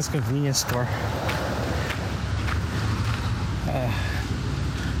ice. Looks like it's a convenience store.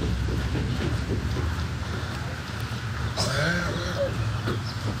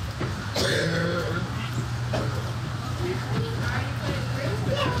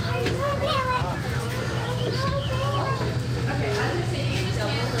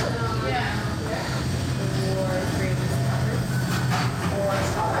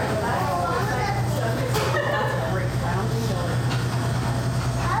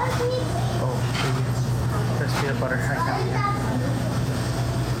 Butter. I can't hear.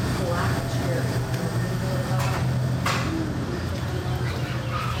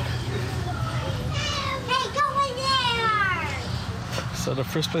 Hey, go in there! So the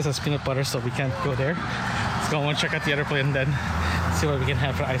first place has peanut butter, so we can't go there. Let's go and check out the other place and then see what we can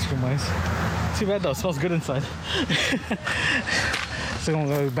have for ice cream wise. Too bad though, it smells good inside. So we're gonna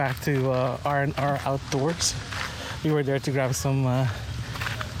go back to R&R Outdoors. We were there to grab some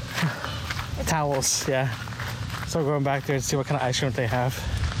towels, yeah. So we're going back there to see what kind of ice cream they have.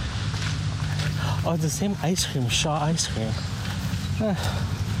 Oh, the same ice cream, Shaw ice cream.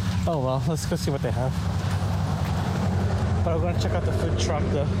 Oh well, let's go see what they have. But we're gonna check out the food truck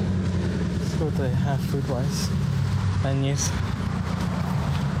though. Let's see what they have food-wise. Menus.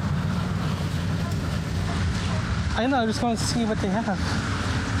 I know, I just want to see what they have.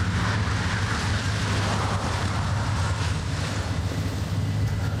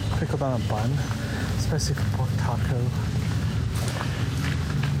 Pickled on a bun. Spicy pork taco.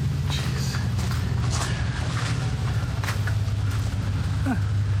 Jeez.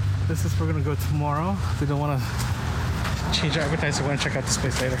 This is where we're gonna go tomorrow. We don't want to change our appetite, so we're gonna check out this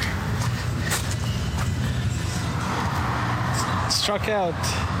place later. Struck out.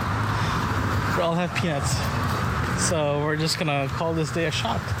 We all have peanuts. So we're just gonna call this day a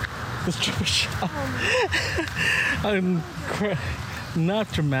shot. This trip a shot. I'm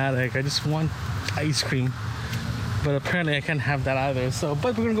not dramatic. I just want ice cream. But apparently I can't have that either. So,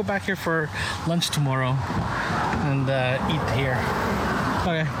 but we're gonna go back here for lunch tomorrow and eat here.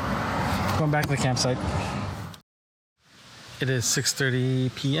 Okay, going back to the campsite. It is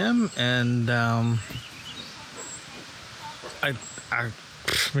 6:30 p.m. and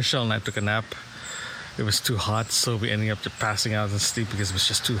Michelle and I took a nap. It was too hot, so we ended up just passing out and sleep because it was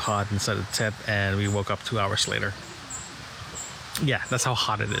just too hot inside the tent, and we woke up 2 hours later. Yeah, that's how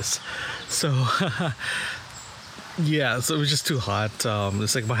hot it is. So yeah, so it was just too hot.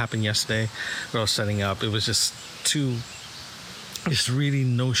 It's like what happened yesterday when I was setting up. It was just there's really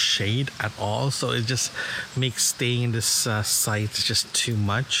no shade at all, so it just makes staying in this site just too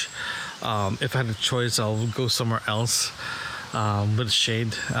much. If I had a choice, I'll go somewhere else with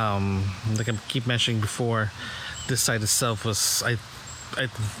shade. Like I keep mentioning before, this site itself was I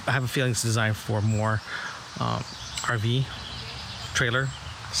have a feeling it's designed for more RV trailer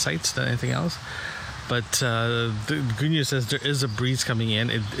sites than anything else. But the good news is there is a breeze coming in.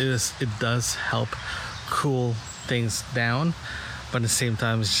 It does help cool things down, but at the same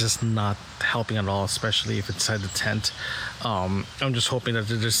time it's just not helping at all, especially if it's inside the tent. I'm just hoping that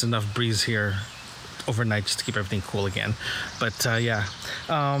there's enough breeze here overnight just to keep everything cool again. But yeah,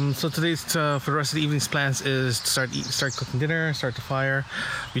 so today's for the rest of the evening's plans is to start cooking dinner, start the fire.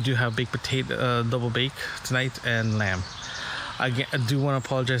 We do have baked potato, double bake tonight, and lamb. Again, I do want to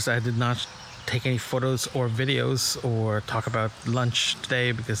apologize that I did not take any photos or videos or talk about lunch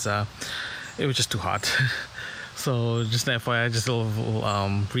today because it was just too hot. So just an FYI, just a little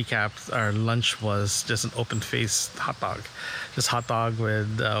recap. Our lunch was just an open-faced hot dog, just hot dog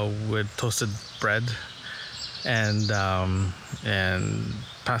with toasted bread and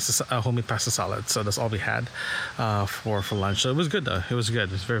homemade pasta salad. So that's all we had for lunch. So it was good though. It was good.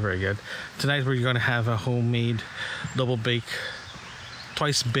 It was very, very good. Tonight we're going to have a homemade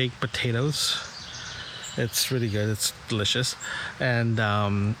twice baked potatoes. It's really good. It's delicious, and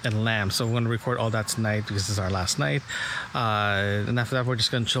lamb. So we're going to record all that tonight because this is our last night. And after that, we're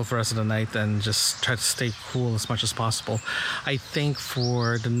just going to chill for the rest of the night and just try to stay cool as much as possible. I think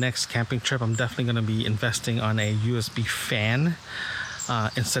for the next camping trip, I'm definitely going to be investing on a USB fan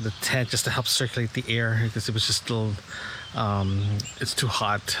instead of tent, just to help circulate the air because it was just still. It's too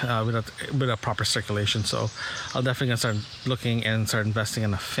hot without proper circulation, so I'll definitely gonna start looking and start investing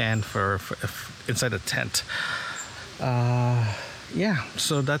in a fan for inside the tent. Yeah,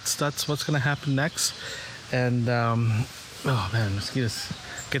 so that's what's gonna happen next. And oh man, let's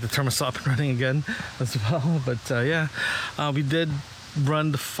get the thermostat up and running again as well. But yeah, we did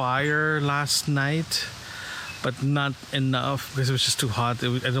run the fire last night, but not enough because it was just too hot.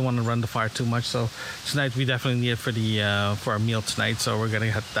 I didn't want to run the fire too much. So tonight we definitely need it for our meal tonight. So we're gonna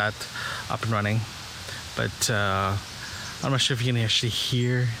get that up and running. But I'm not sure if you can actually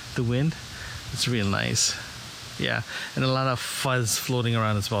hear the wind. It's real nice. Yeah, and a lot of fuzz floating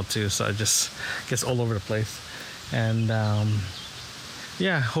around as well too. So it just gets all over the place. And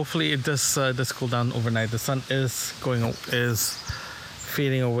yeah, hopefully it does cool down overnight. The sun is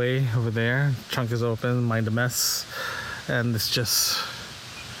fading away over there. Trunk is open, mind a mess, and it's just,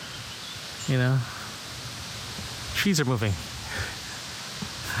 trees are moving.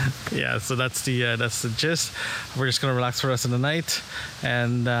 Yeah, so that's the gist. We're just gonna relax for the rest of the night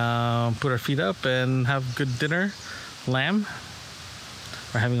and put our feet up and have good dinner. Lamb.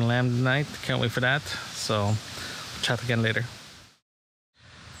 We're having lamb tonight. Can't wait for that. So we'll chat again later.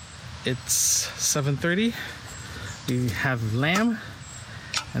 It's 7:30. We have lamb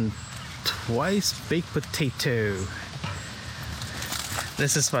and twice baked potato.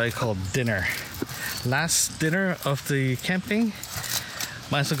 This is what I call dinner. Last dinner of the camping.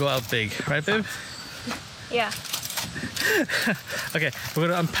 Might as well go out big, right, babe? Yeah. Okay, we're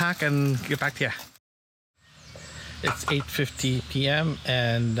gonna unpack and get back to you. It's 8:50 p.m.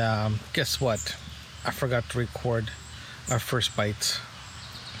 and guess what? I forgot to record our first bite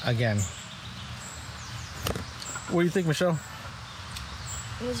again. What do you think, Michelle?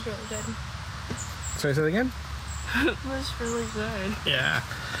 It was really good. Sorry, say that again? It was really good. Yeah.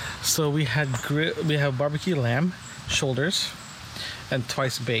 So we have barbecue lamb, shoulders, and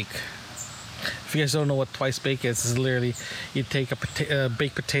twice bake. If you guys don't know what twice bake is, it's literally you take a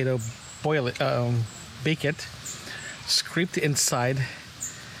baked potato, boil it, bake it, scrape the inside.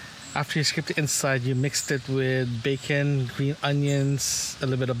 After you scrape the inside, you mixed it with bacon, green onions, a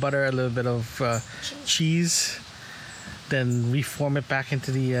little bit of butter, a little bit of cheese. Then reform it back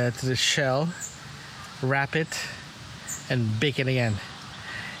into the shell, wrap it, and bake it again.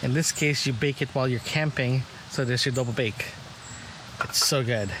 In this case, you bake it while you're camping So there's your double bake. It's so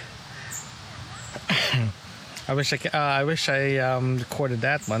good. I wish I recorded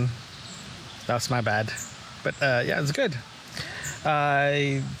that one. That was my bad. But yeah, it's good.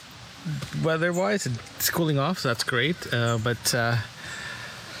 Weather-wise, it's cooling off, so that's great. But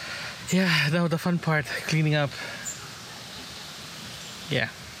yeah, no, the fun part, cleaning up. Yeah,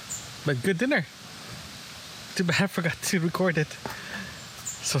 but good dinner. Too bad I forgot to record it.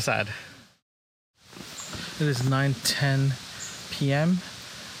 So sad. It is 9:10 p.m.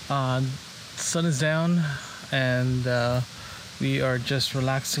 Sun is down, and we are just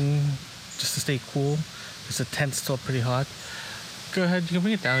relaxing, just to stay cool. Because the tent's still pretty hot. Go ahead, you can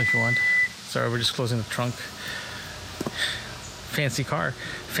bring it down if you want. Sorry, we're just closing the trunk. Fancy car,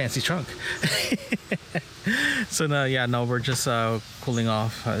 fancy trunk. So no, we're just cooling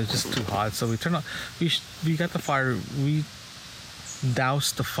off. It's just too hot, so we turn on. We got the fire. We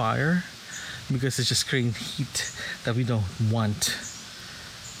doused the fire because it's just creating heat that we don't want.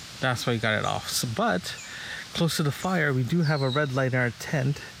 That's why we got it off. So, but close to the fire, we do have a red light in our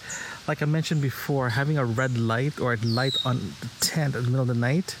tent. Like I mentioned before, having a red light or a light on the tent in the middle of the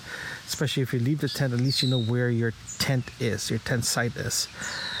night, especially if you leave the tent, at least you know where your tent is, your tent site is.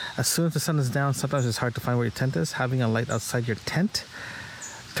 As soon as the sun is down, sometimes it's hard to find where your tent is. Having a light outside your tent,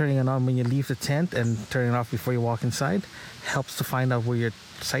 turning it on when you leave the tent and turning it off before you walk inside, helps to find out where your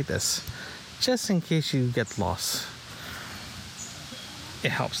site is. Just in case you get lost.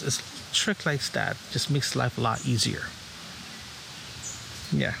 It helps. It's a trick like that. Just makes life a lot easier.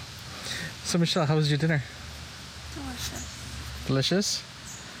 Yeah. So Michelle, how was your dinner? Delicious. Delicious?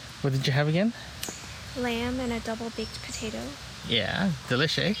 What did you have again? Lamb and a double baked potato. Yeah,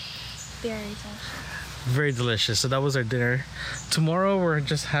 delicious. Very delicious. Very delicious. So that was our dinner. Tomorrow we're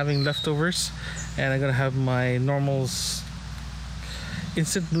just having leftovers, and I'm gonna have my normals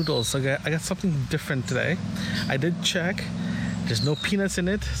instant noodles. So I got something different today. I did check. There's no peanuts in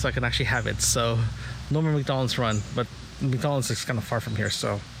it, so I can actually have it. So no more McDonald's run, but McDonald's is kind of far from here,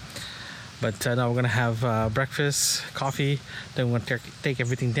 so. But now we're gonna have breakfast, coffee. Then we're gonna take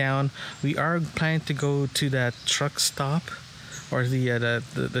everything down. We are planning to go to that truck stop, or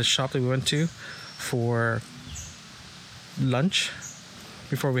the shop that we went to, for lunch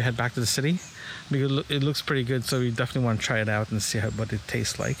before we head back to the city. Because it looks pretty good, so we definitely want to try it out and see what it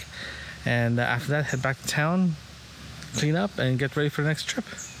tastes like. And after that, head back to town, clean up, and get ready for the next trip.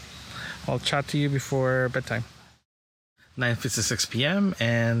 I'll chat to you before bedtime. 9:56 p.m.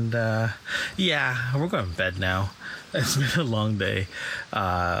 and yeah, we're going to bed now. It's been a long day,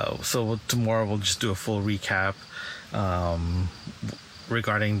 so tomorrow we'll just do a full recap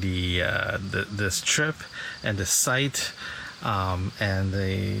regarding this trip and the site, and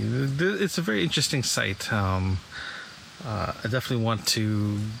it's a very interesting site. I definitely want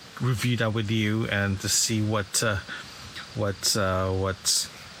to review that with you and to see what's what's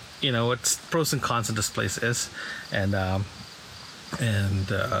pros and cons of this place is, and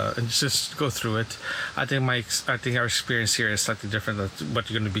just go through it. I think our experience here is slightly different than what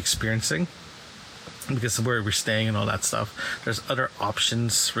you're going to be experiencing, because of where we're staying and all that stuff. There's other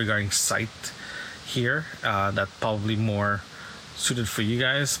options regarding site here that probably more suited for you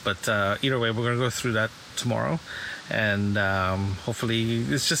guys, but either way, we're going to go through that tomorrow, and hopefully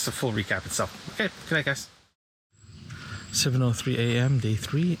it's just a full recap itself. Okay, good night, guys. 7:03 a.m. day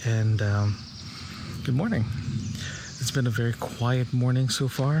 3, and good morning. It's been a very quiet morning so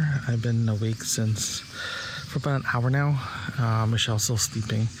far. I've been awake for about an hour now. Michelle's still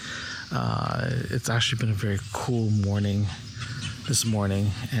sleeping. It's actually been a very cool morning this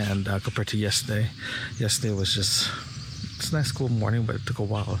morning, and compared to yesterday was it's a nice cool morning, but it took a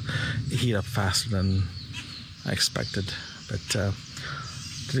while to heat up faster than I expected. But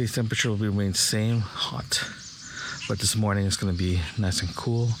today's temperature will remain same, hot. But this morning is going to be nice and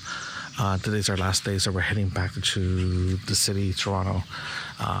cool. Today's our last day, so we're heading back to the city, Toronto.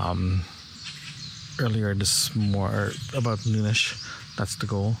 Earlier this morning, about noonish. That's the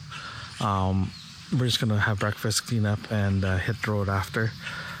goal. We're just going to have breakfast, clean up, and hit the road after.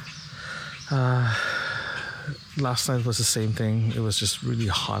 Last night was the same thing. It was just really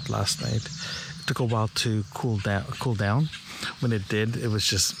hot last night. It took a while to cool down. When it did, it was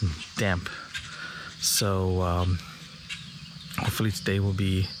just damp. So hopefully today will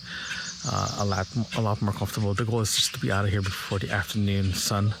be a lot more comfortable. The goal is just to be out of here before the afternoon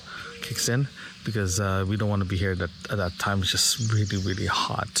sun kicks in, because we don't want to be here at that time. It's just really, really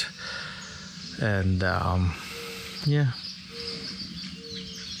hot. And yeah.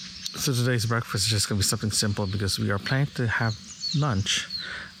 So today's breakfast is just going to be something simple, because we are planning to have lunch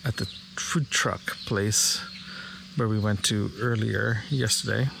at the food truck place where we went to earlier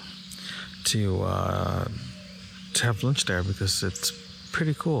yesterday to to have lunch there because it's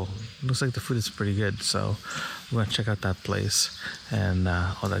pretty cool. Looks like the food is pretty good, so we're gonna check out that place and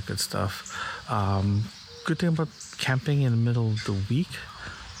all that good stuff. Good thing about camping in the middle of the week,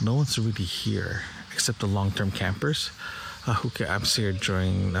 no one's really here except the long-term campers who camps here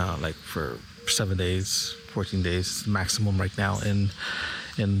during like for 7 days, 14 days maximum right now in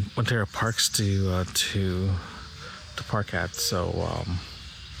Ontario parks to park at. So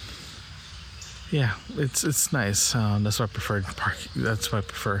yeah, it's nice. That's why I prefer That's why I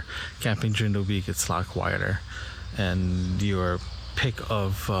prefer camping during the week. It's a lot quieter, and your pick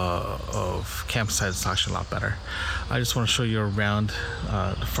of campsite is actually a lot better. I just want to show you around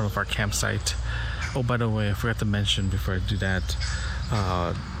the front of our campsite. Oh, by the way, I forgot to mention before I do that,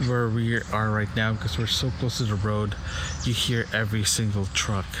 where we are right now, because we're so close to the road, you hear every single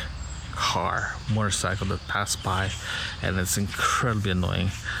truck, car, motorcycle that pass by, and it's incredibly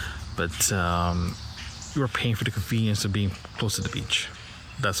annoying. But you're paying for the convenience of being close to the beach.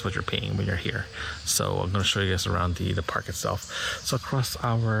 That's what you're paying when you're here. So I'm going to show you guys around the park itself. So across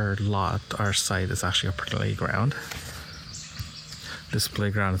our lot, our site is actually a playground. This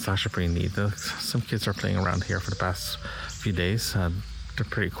playground is actually pretty neat. Some kids are playing around here for the past few days. They're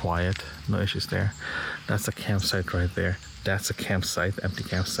pretty quiet, no issues there. That's a campsite right there. That's a campsite, empty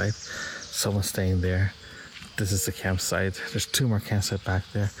campsite. Someone's staying there. This is the campsite. There's 2 more campsites back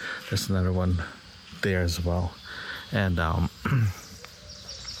there. There's another one there as well. And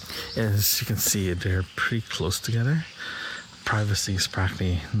as you can see, they're pretty close together. Privacy is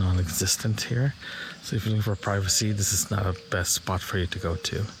practically non-existent here. So if you're looking for privacy, this is not a best spot for you to go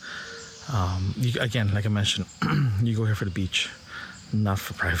to. Again, like I mentioned, you go here for the beach, not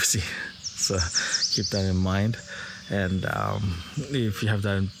for privacy. So keep that in mind. And if you have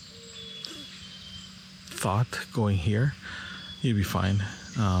that thought going here, you'll be fine.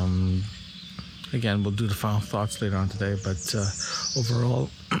 Again, we'll do the final thoughts later on today, but overall,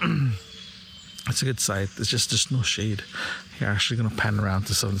 it's a good site. It's just there's no shade. You're actually going to pan around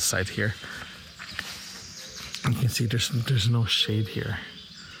to some of the site here. You can see there's no shade here.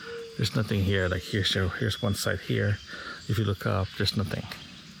 There's nothing here. Like here's one side here. If you look up, there's nothing.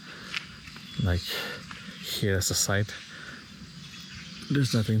 Like here's the site.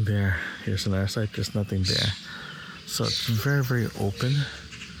 There's nothing there. Here's another site. There's nothing there. So it's very, very open.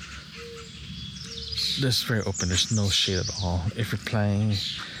 This is very open. There's no shade at all. If you're playing,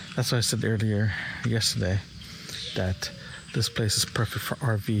 that's why I said earlier yesterday that this place is perfect for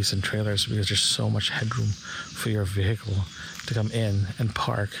RVs and trailers because there's so much headroom for your vehicle to come in and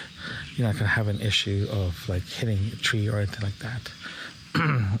park. You're not gonna have an issue of like hitting a tree or anything like that,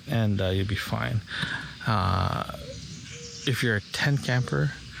 and you'll be fine. If you're a tent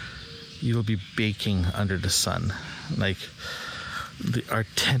camper, you'll be baking under the sun. Like our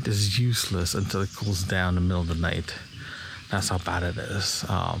tent is useless until it cools down in the middle of the night. That's how bad it is.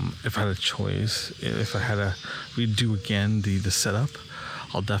 If I had a choice, if I had to redo again the setup,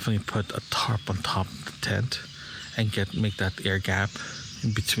 I'll definitely put a tarp on top of the tent and make that air gap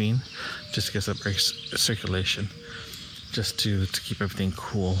in between, just to get some circulation, just to keep everything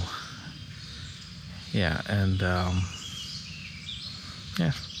cool. Yeah, and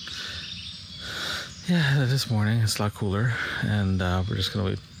yeah, this morning it's a lot cooler, and we're just gonna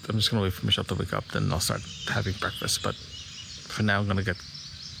wait. I'm just gonna wait for Michelle to wake up, then I'll start having breakfast. But for now, I'm gonna get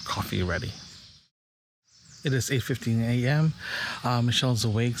coffee ready. It is 8:15 a.m. Michelle's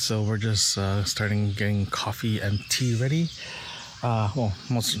awake, so we're just starting getting coffee and tea ready. Well,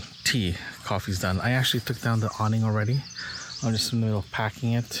 most tea, coffee's done. I actually took down the awning already. I'm just in the middle of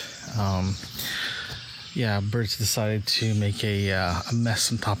packing it. Yeah, birds decided to make a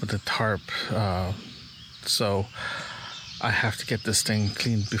mess on top of the tarp. So I have to get this thing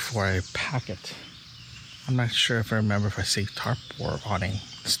cleaned before I pack it. I'm not sure if I remember if I say tarp or awning.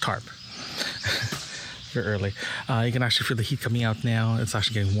 It's tarp. Very early. You can actually feel the heat coming out now. It's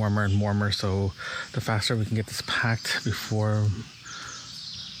actually getting warmer and warmer. So the faster we can get this packed before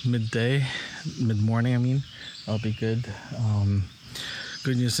mid-morning, I mean, that'll be good.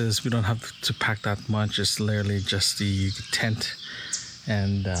 Good news is we don't have to pack that much. It's literally just the tent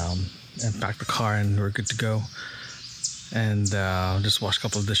and pack the car, and we're good to go. And just wash a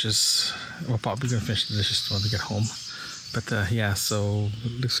couple of dishes. We're probably gonna finish the dishes when we get home. But yeah, so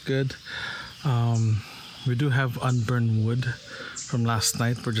it looks good. We do have unburned wood from last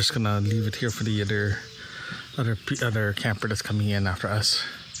night. We're just gonna leave it here for the other camper that's coming in after us.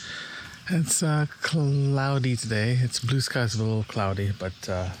 It's cloudy today. It's blue skies, a little cloudy, but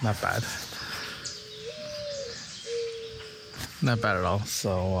not bad. Not bad at all.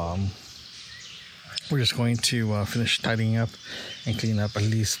 So we're just going to finish tidying up and clean up at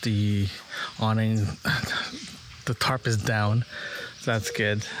least the awning the tarp is down, so that's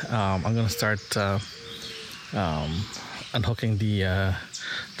good. I'm gonna start unhooking the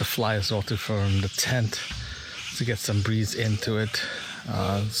fly as well too from the tent to get some breeze into it.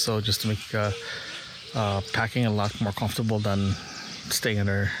 So just to make packing a lot more comfortable than staying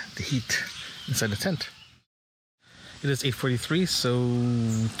under the heat inside the tent. It is 8:43, so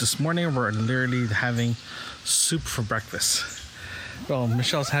this morning we're literally having soup for breakfast. Well,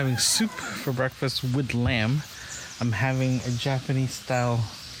 Michelle's having soup for breakfast with lamb. I'm having a Japanese style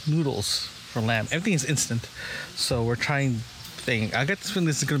noodles for lamb. Everything is instant, so we're trying thing. I get this feeling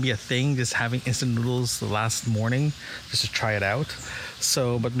this is gonna be a thing, just having instant noodles the last morning, just to try it out.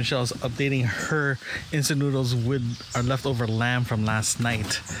 So, but Michelle's updating her instant noodles with our leftover lamb from last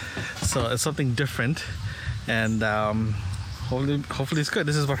night. So it's something different, and hopefully it's good.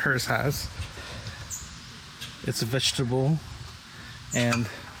 This is what hers has. It's a vegetable and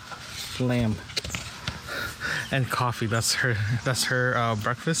lamb and coffee. That's her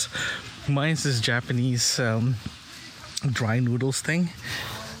breakfast. Mine's this Japanese dry noodles thing.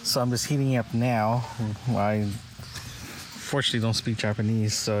 So I'm just heating it up now. I fortunately don't speak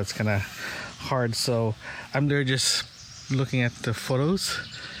Japanese, so it's kind of hard. So I'm there just looking at the photos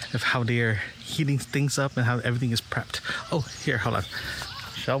of how they're heating things up and how everything is prepped. Oh, here, hold on.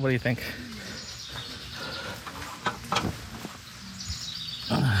 Michelle, what do you think?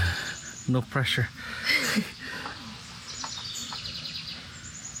 No pressure.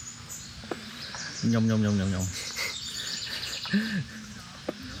 Yum, yum, yum, yum, yum.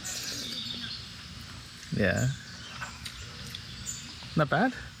 Yeah. Not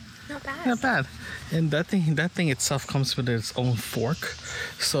bad? Not bad. Not bad. And that thing itself comes with its own fork.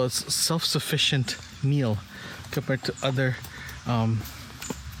 So it's a self-sufficient meal compared to other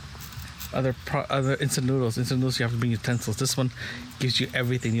instant noodles. Instant noodles you have to bring utensils. This one gives you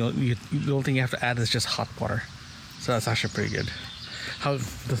everything. The only thing you have to add is just hot water. So that's actually pretty good. How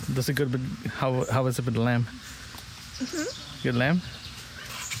does it good? How is it with the lamb? Good lamb.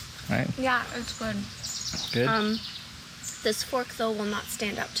 Right. Yeah, it's good. Good. This fork though will not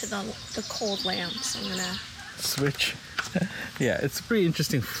stand up to the cold lamb, so I'm gonna switch. Yeah, it's a pretty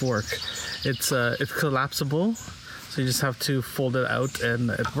interesting fork. It's collapsible, so you just have to fold it out and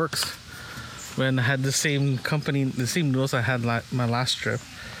it works. When I had the same company, the same noodles I had my last trip,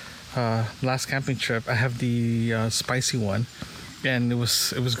 last camping trip, I have the spicy one, and it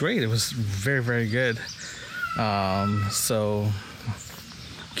was great. It was very, very good. So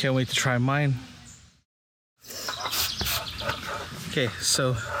can't wait to try mine. Okay,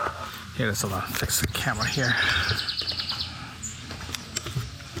 so here, let's fix the camera here.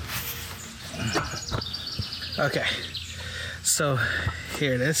 Okay, so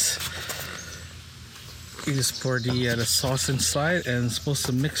here it is. You just pour the sauce inside, and it's supposed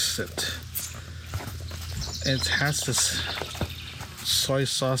to mix it. It has this soy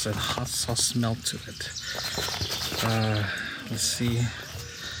sauce and hot sauce smell to it. Let's see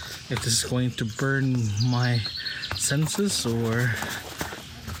if this is going to burn my senses or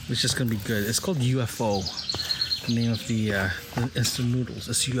it's just gonna be good. It's called UFO. The name of the instant noodles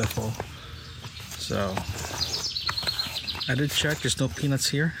is UFO. So I did check. There's no peanuts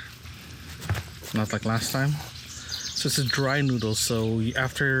here. Not like last time. So it's a dry noodle. So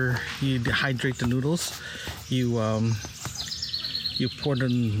after you dehydrate the noodles, you pour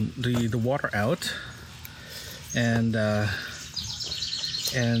the water out, and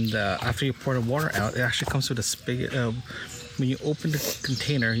after you pour the water out, it actually comes with a spigot. When you open the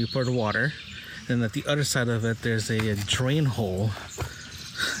container, you pour the water, and at the other side of it, there's a drain hole,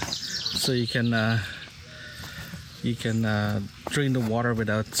 so you can drain the water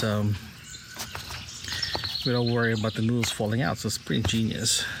without worrying about the noodles falling out. So it's pretty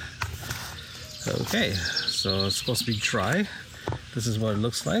genius. Okay, so it's supposed to be dry. This is what it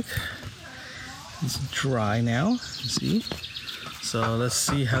looks like. It's dry now. See? So let's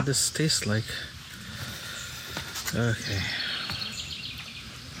see how this tastes like. Okay.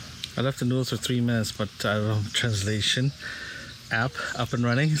 I left the noodles for 3 minutes, but I don't have a translation app up and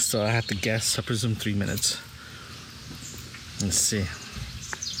running, so I had to guess. I presume 3 minutes. Let's see.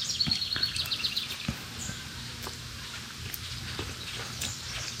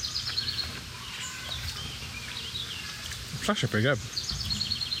 It's actually pretty good.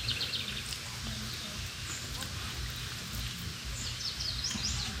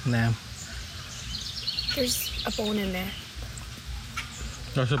 Lamb. There's a bone in there.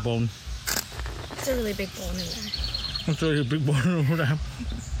 That's a bone. It's a really big bone in there. That's a really big bone over there.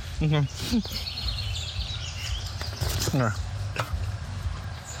 Okay. Yeah.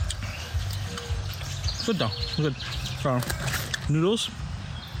 Good though. Good. So, noodles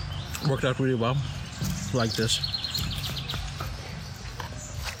worked out really well. like this.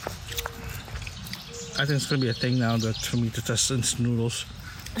 I think it's gonna be a thing now that for me to test instant noodles,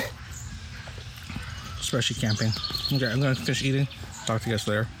 especially camping. Okay, I'm gonna finish eating. Talk to you guys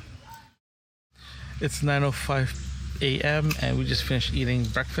later. It's 9:05 a.m. and we just finished eating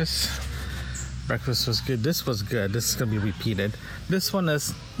breakfast. Breakfast was good. This was good. This is gonna be repeated. This one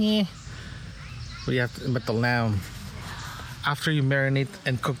is but the lamb, after you marinate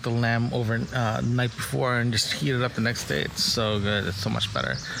and cook the lamb over night before and just heat it up the next day, it's so good. It's so much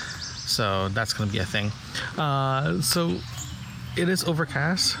better. So that's gonna be a thing. So it is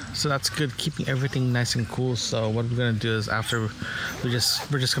overcast, so that's good, keeping everything nice and cool. So what we're gonna do is after we're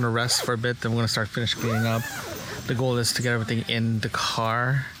just gonna rest for a bit, then we're gonna start cleaning up. The goal is to get everything in the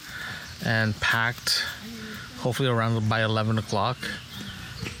car and packed, hopefully around by 11 o'clock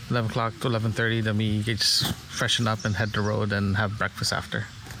to 11:30. Then we get just freshen up and head the road and have breakfast after.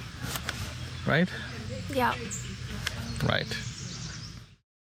 Right? Yeah. Right.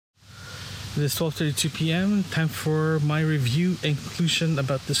 It is 12:32 p.m. Time for my review and conclusion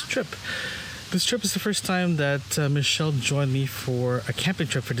about this trip. This trip is the first time that Michelle joined me for a camping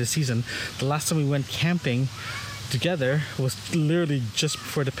trip for this season. The last time we went camping together was literally just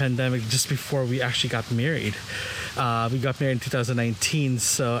before the pandemic, just before we actually got married. We got married in 2019,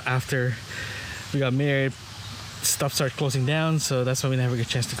 so after we got married, stuff started closing down, so that's why we never get a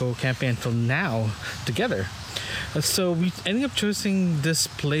chance to go camping until now together. So we ended up choosing this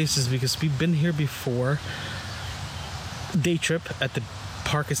place is because we've been here before. Day trip at the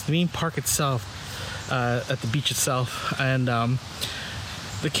park. It's the main park itself, at the beach itself, and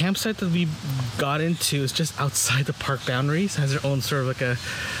the campsite that we got into is just outside the park boundaries. It has their own sort of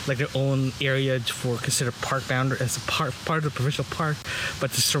like their own area for considered park boundary as a part of the provincial park,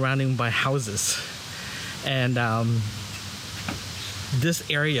 but it's surrounding by houses. And this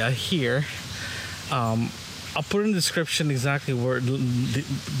area here, I'll put in the description exactly where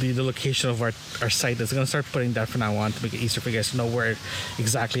the location of our site is. I'm going to start putting that from now on to make it easier for you guys to know where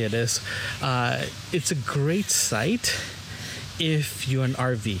exactly it is. It's a great site if you're an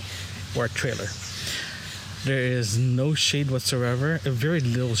RV or a trailer. There is no shade whatsoever, a very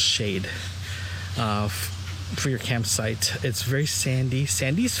little shade for your campsite. It's very sandy.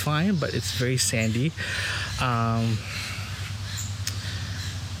 Sandy's fine, but it's very sandy.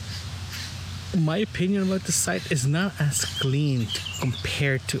 My opinion about the site is not as clean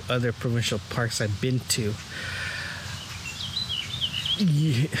compared to other provincial parks I've been to.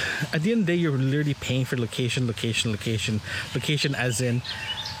 At the end of the day, you're literally paying for location as in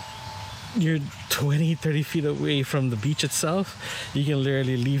you're 20-30 feet away from the beach itself. You can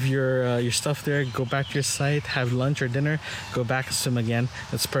literally leave your stuff there, go back to your site, have lunch or dinner, go back and swim again.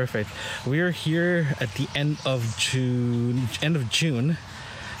 That's perfect. We are here at the end of June,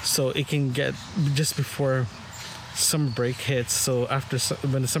 so it can get just before summer break hits. So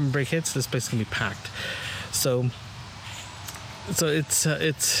when the summer break hits, this place can be packed. So it's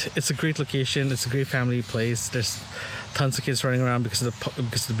a great location. It's a great family place. There's tons of kids running around because of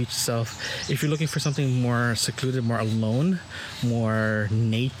the beach itself. If you're looking for something more secluded, more alone, more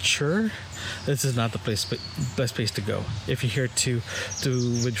nature, this is not the best place to go. If you're here to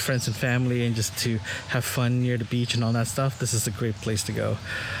with friends and family and just to have fun near the beach and all that stuff, this is a great place to go.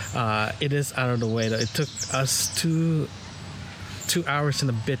 It is out of the way though. It took us 2 hours and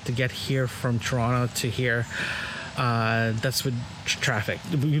a bit to get here from Toronto to here. That's with traffic.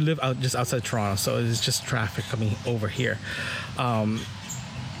 We live just outside Toronto, so it's just traffic coming over here.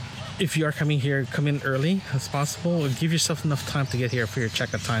 If you are coming here, come in early as possible. Give yourself enough time to get here for your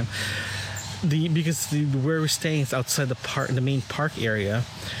checkout time. Because where we're staying is outside the park, the main park area.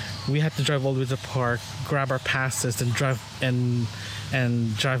 We had to drive all the way to the park, grab our passes, and drive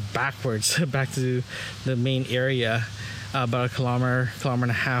backwards back to the main area, about a kilometer and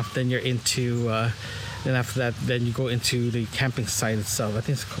a half. Then you're into. Then after that, then you go into the camping site itself. I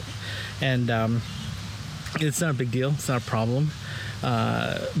think it's cool. And it's not a big deal. It's not a problem.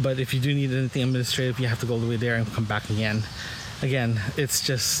 But if you do need anything administrative, you have to go all the way there and come back again. Again,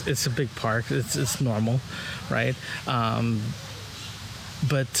 it's a big park. It's normal, right?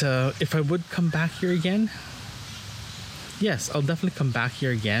 But if I would come back here again, yes, I'll definitely come back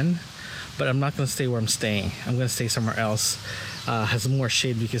here again. But I'm not going to stay where I'm staying. I'm going to stay somewhere else. Has more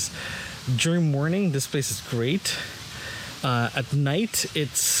shade because during morning, this place is great. At night,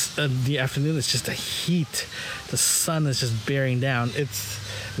 it's the afternoon. It's just a heat. The sun is just bearing down. It's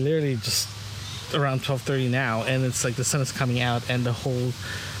literally just around 12:30 now, and it's like the sun is coming out, and the whole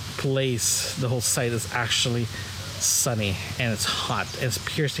place, the whole site is actually sunny and it's hot. It's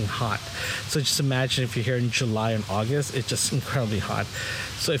piercing hot. So just imagine if you're here in July and August, it's just incredibly hot.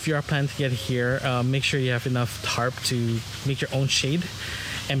 So if you are planning to get here, make sure you have enough tarp to make your own shade,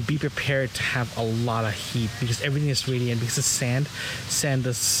 and be prepared to have a lot of heat because everything is radiant. Because it's sand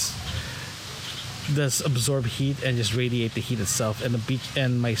does absorb heat and just radiate the heat itself. And the beach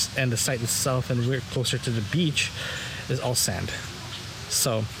and the site itself, and we're closer to the beach, is all sand.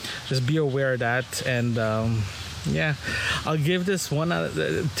 So just be aware of that. And yeah, I'll give this 1 out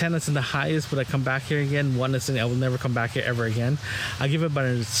of 10. That's in the highest. But I come back here again, 1 is in, I will never come back here ever again. I'll give it about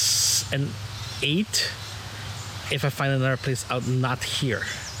an 8 if I find another place out not here.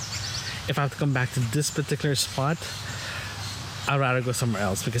 If I have to come back to this particular spot, I'd rather go somewhere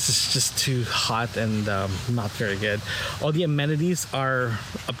else because it's just too hot and not very good. All the amenities are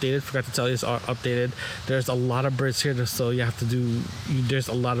updated. Forgot to tell you, are updated. There's a lot of birds here, so you have to do. There's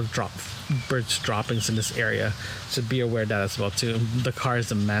a lot of birds droppings in this area, so be aware of that as well too. The car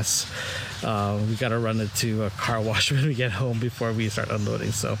is a mess. We gotta run it to a car wash when we get home before we start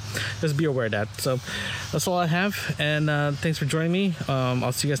unloading. So just be aware of that. So that's all I have, and thanks for joining me.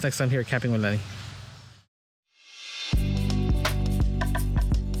 I'll see you guys next time here at Camping with Lenny.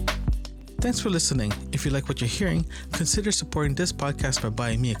 Thanks for listening. If you like what you're hearing, consider supporting this podcast by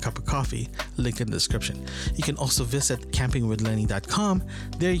buying me a cup of coffee, link in the description. You can also visit campingwithlenny.com.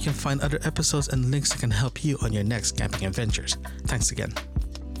 There you can find other episodes and links that can help you on your next camping adventures. Thanks again.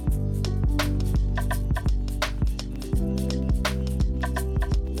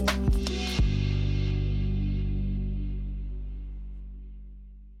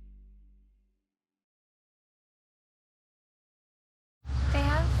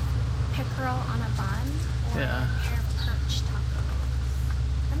 Pickerel on a bun or Yeah. pear perch taco.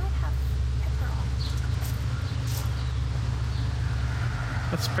 I might have pickerel.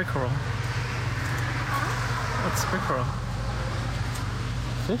 What's pickerel? What's pickerel?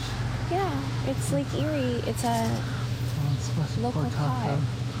 Fish? Yeah, it's Lake Erie. It's a local cod.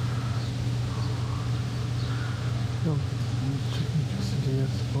 Chicken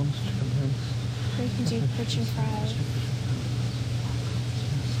quesadillas, boneless chicken wings. Or you can do perch and fries.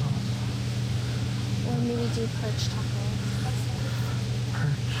 Or maybe do perch tacos.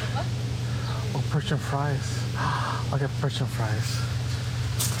 Perch. Oh, perch and fries. I'll get perch and fries.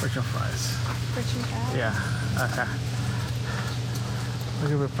 Perch and fries. Perch and fries? Yeah, okay. I'll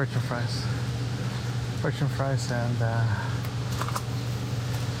give it perch and fries. Perch and fries and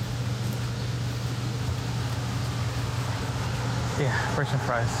yeah, perch and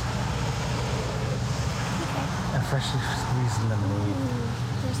fries. Okay. And freshly squeezed lemonade.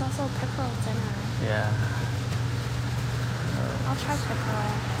 There's also pickerel dinner. Yeah. I'll try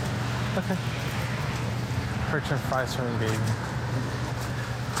pickerel. Okay. Perch and fries for me, baby.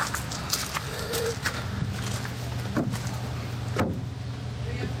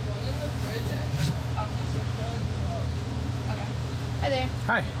 Hi there.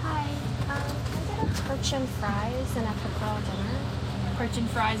 Hi. Hi. Can I get a perch and fries and a pickerel dinner? Perch and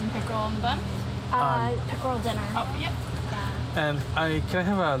fries and pickerel on the bun? Pickerel dinner. Oh, yep. Yeah. And can I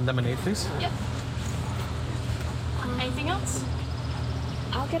have a lemonade, please? Yep. Anything else?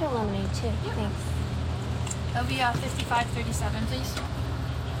 I'll get a lemonade too. Thanks. That'll be 55.37, please.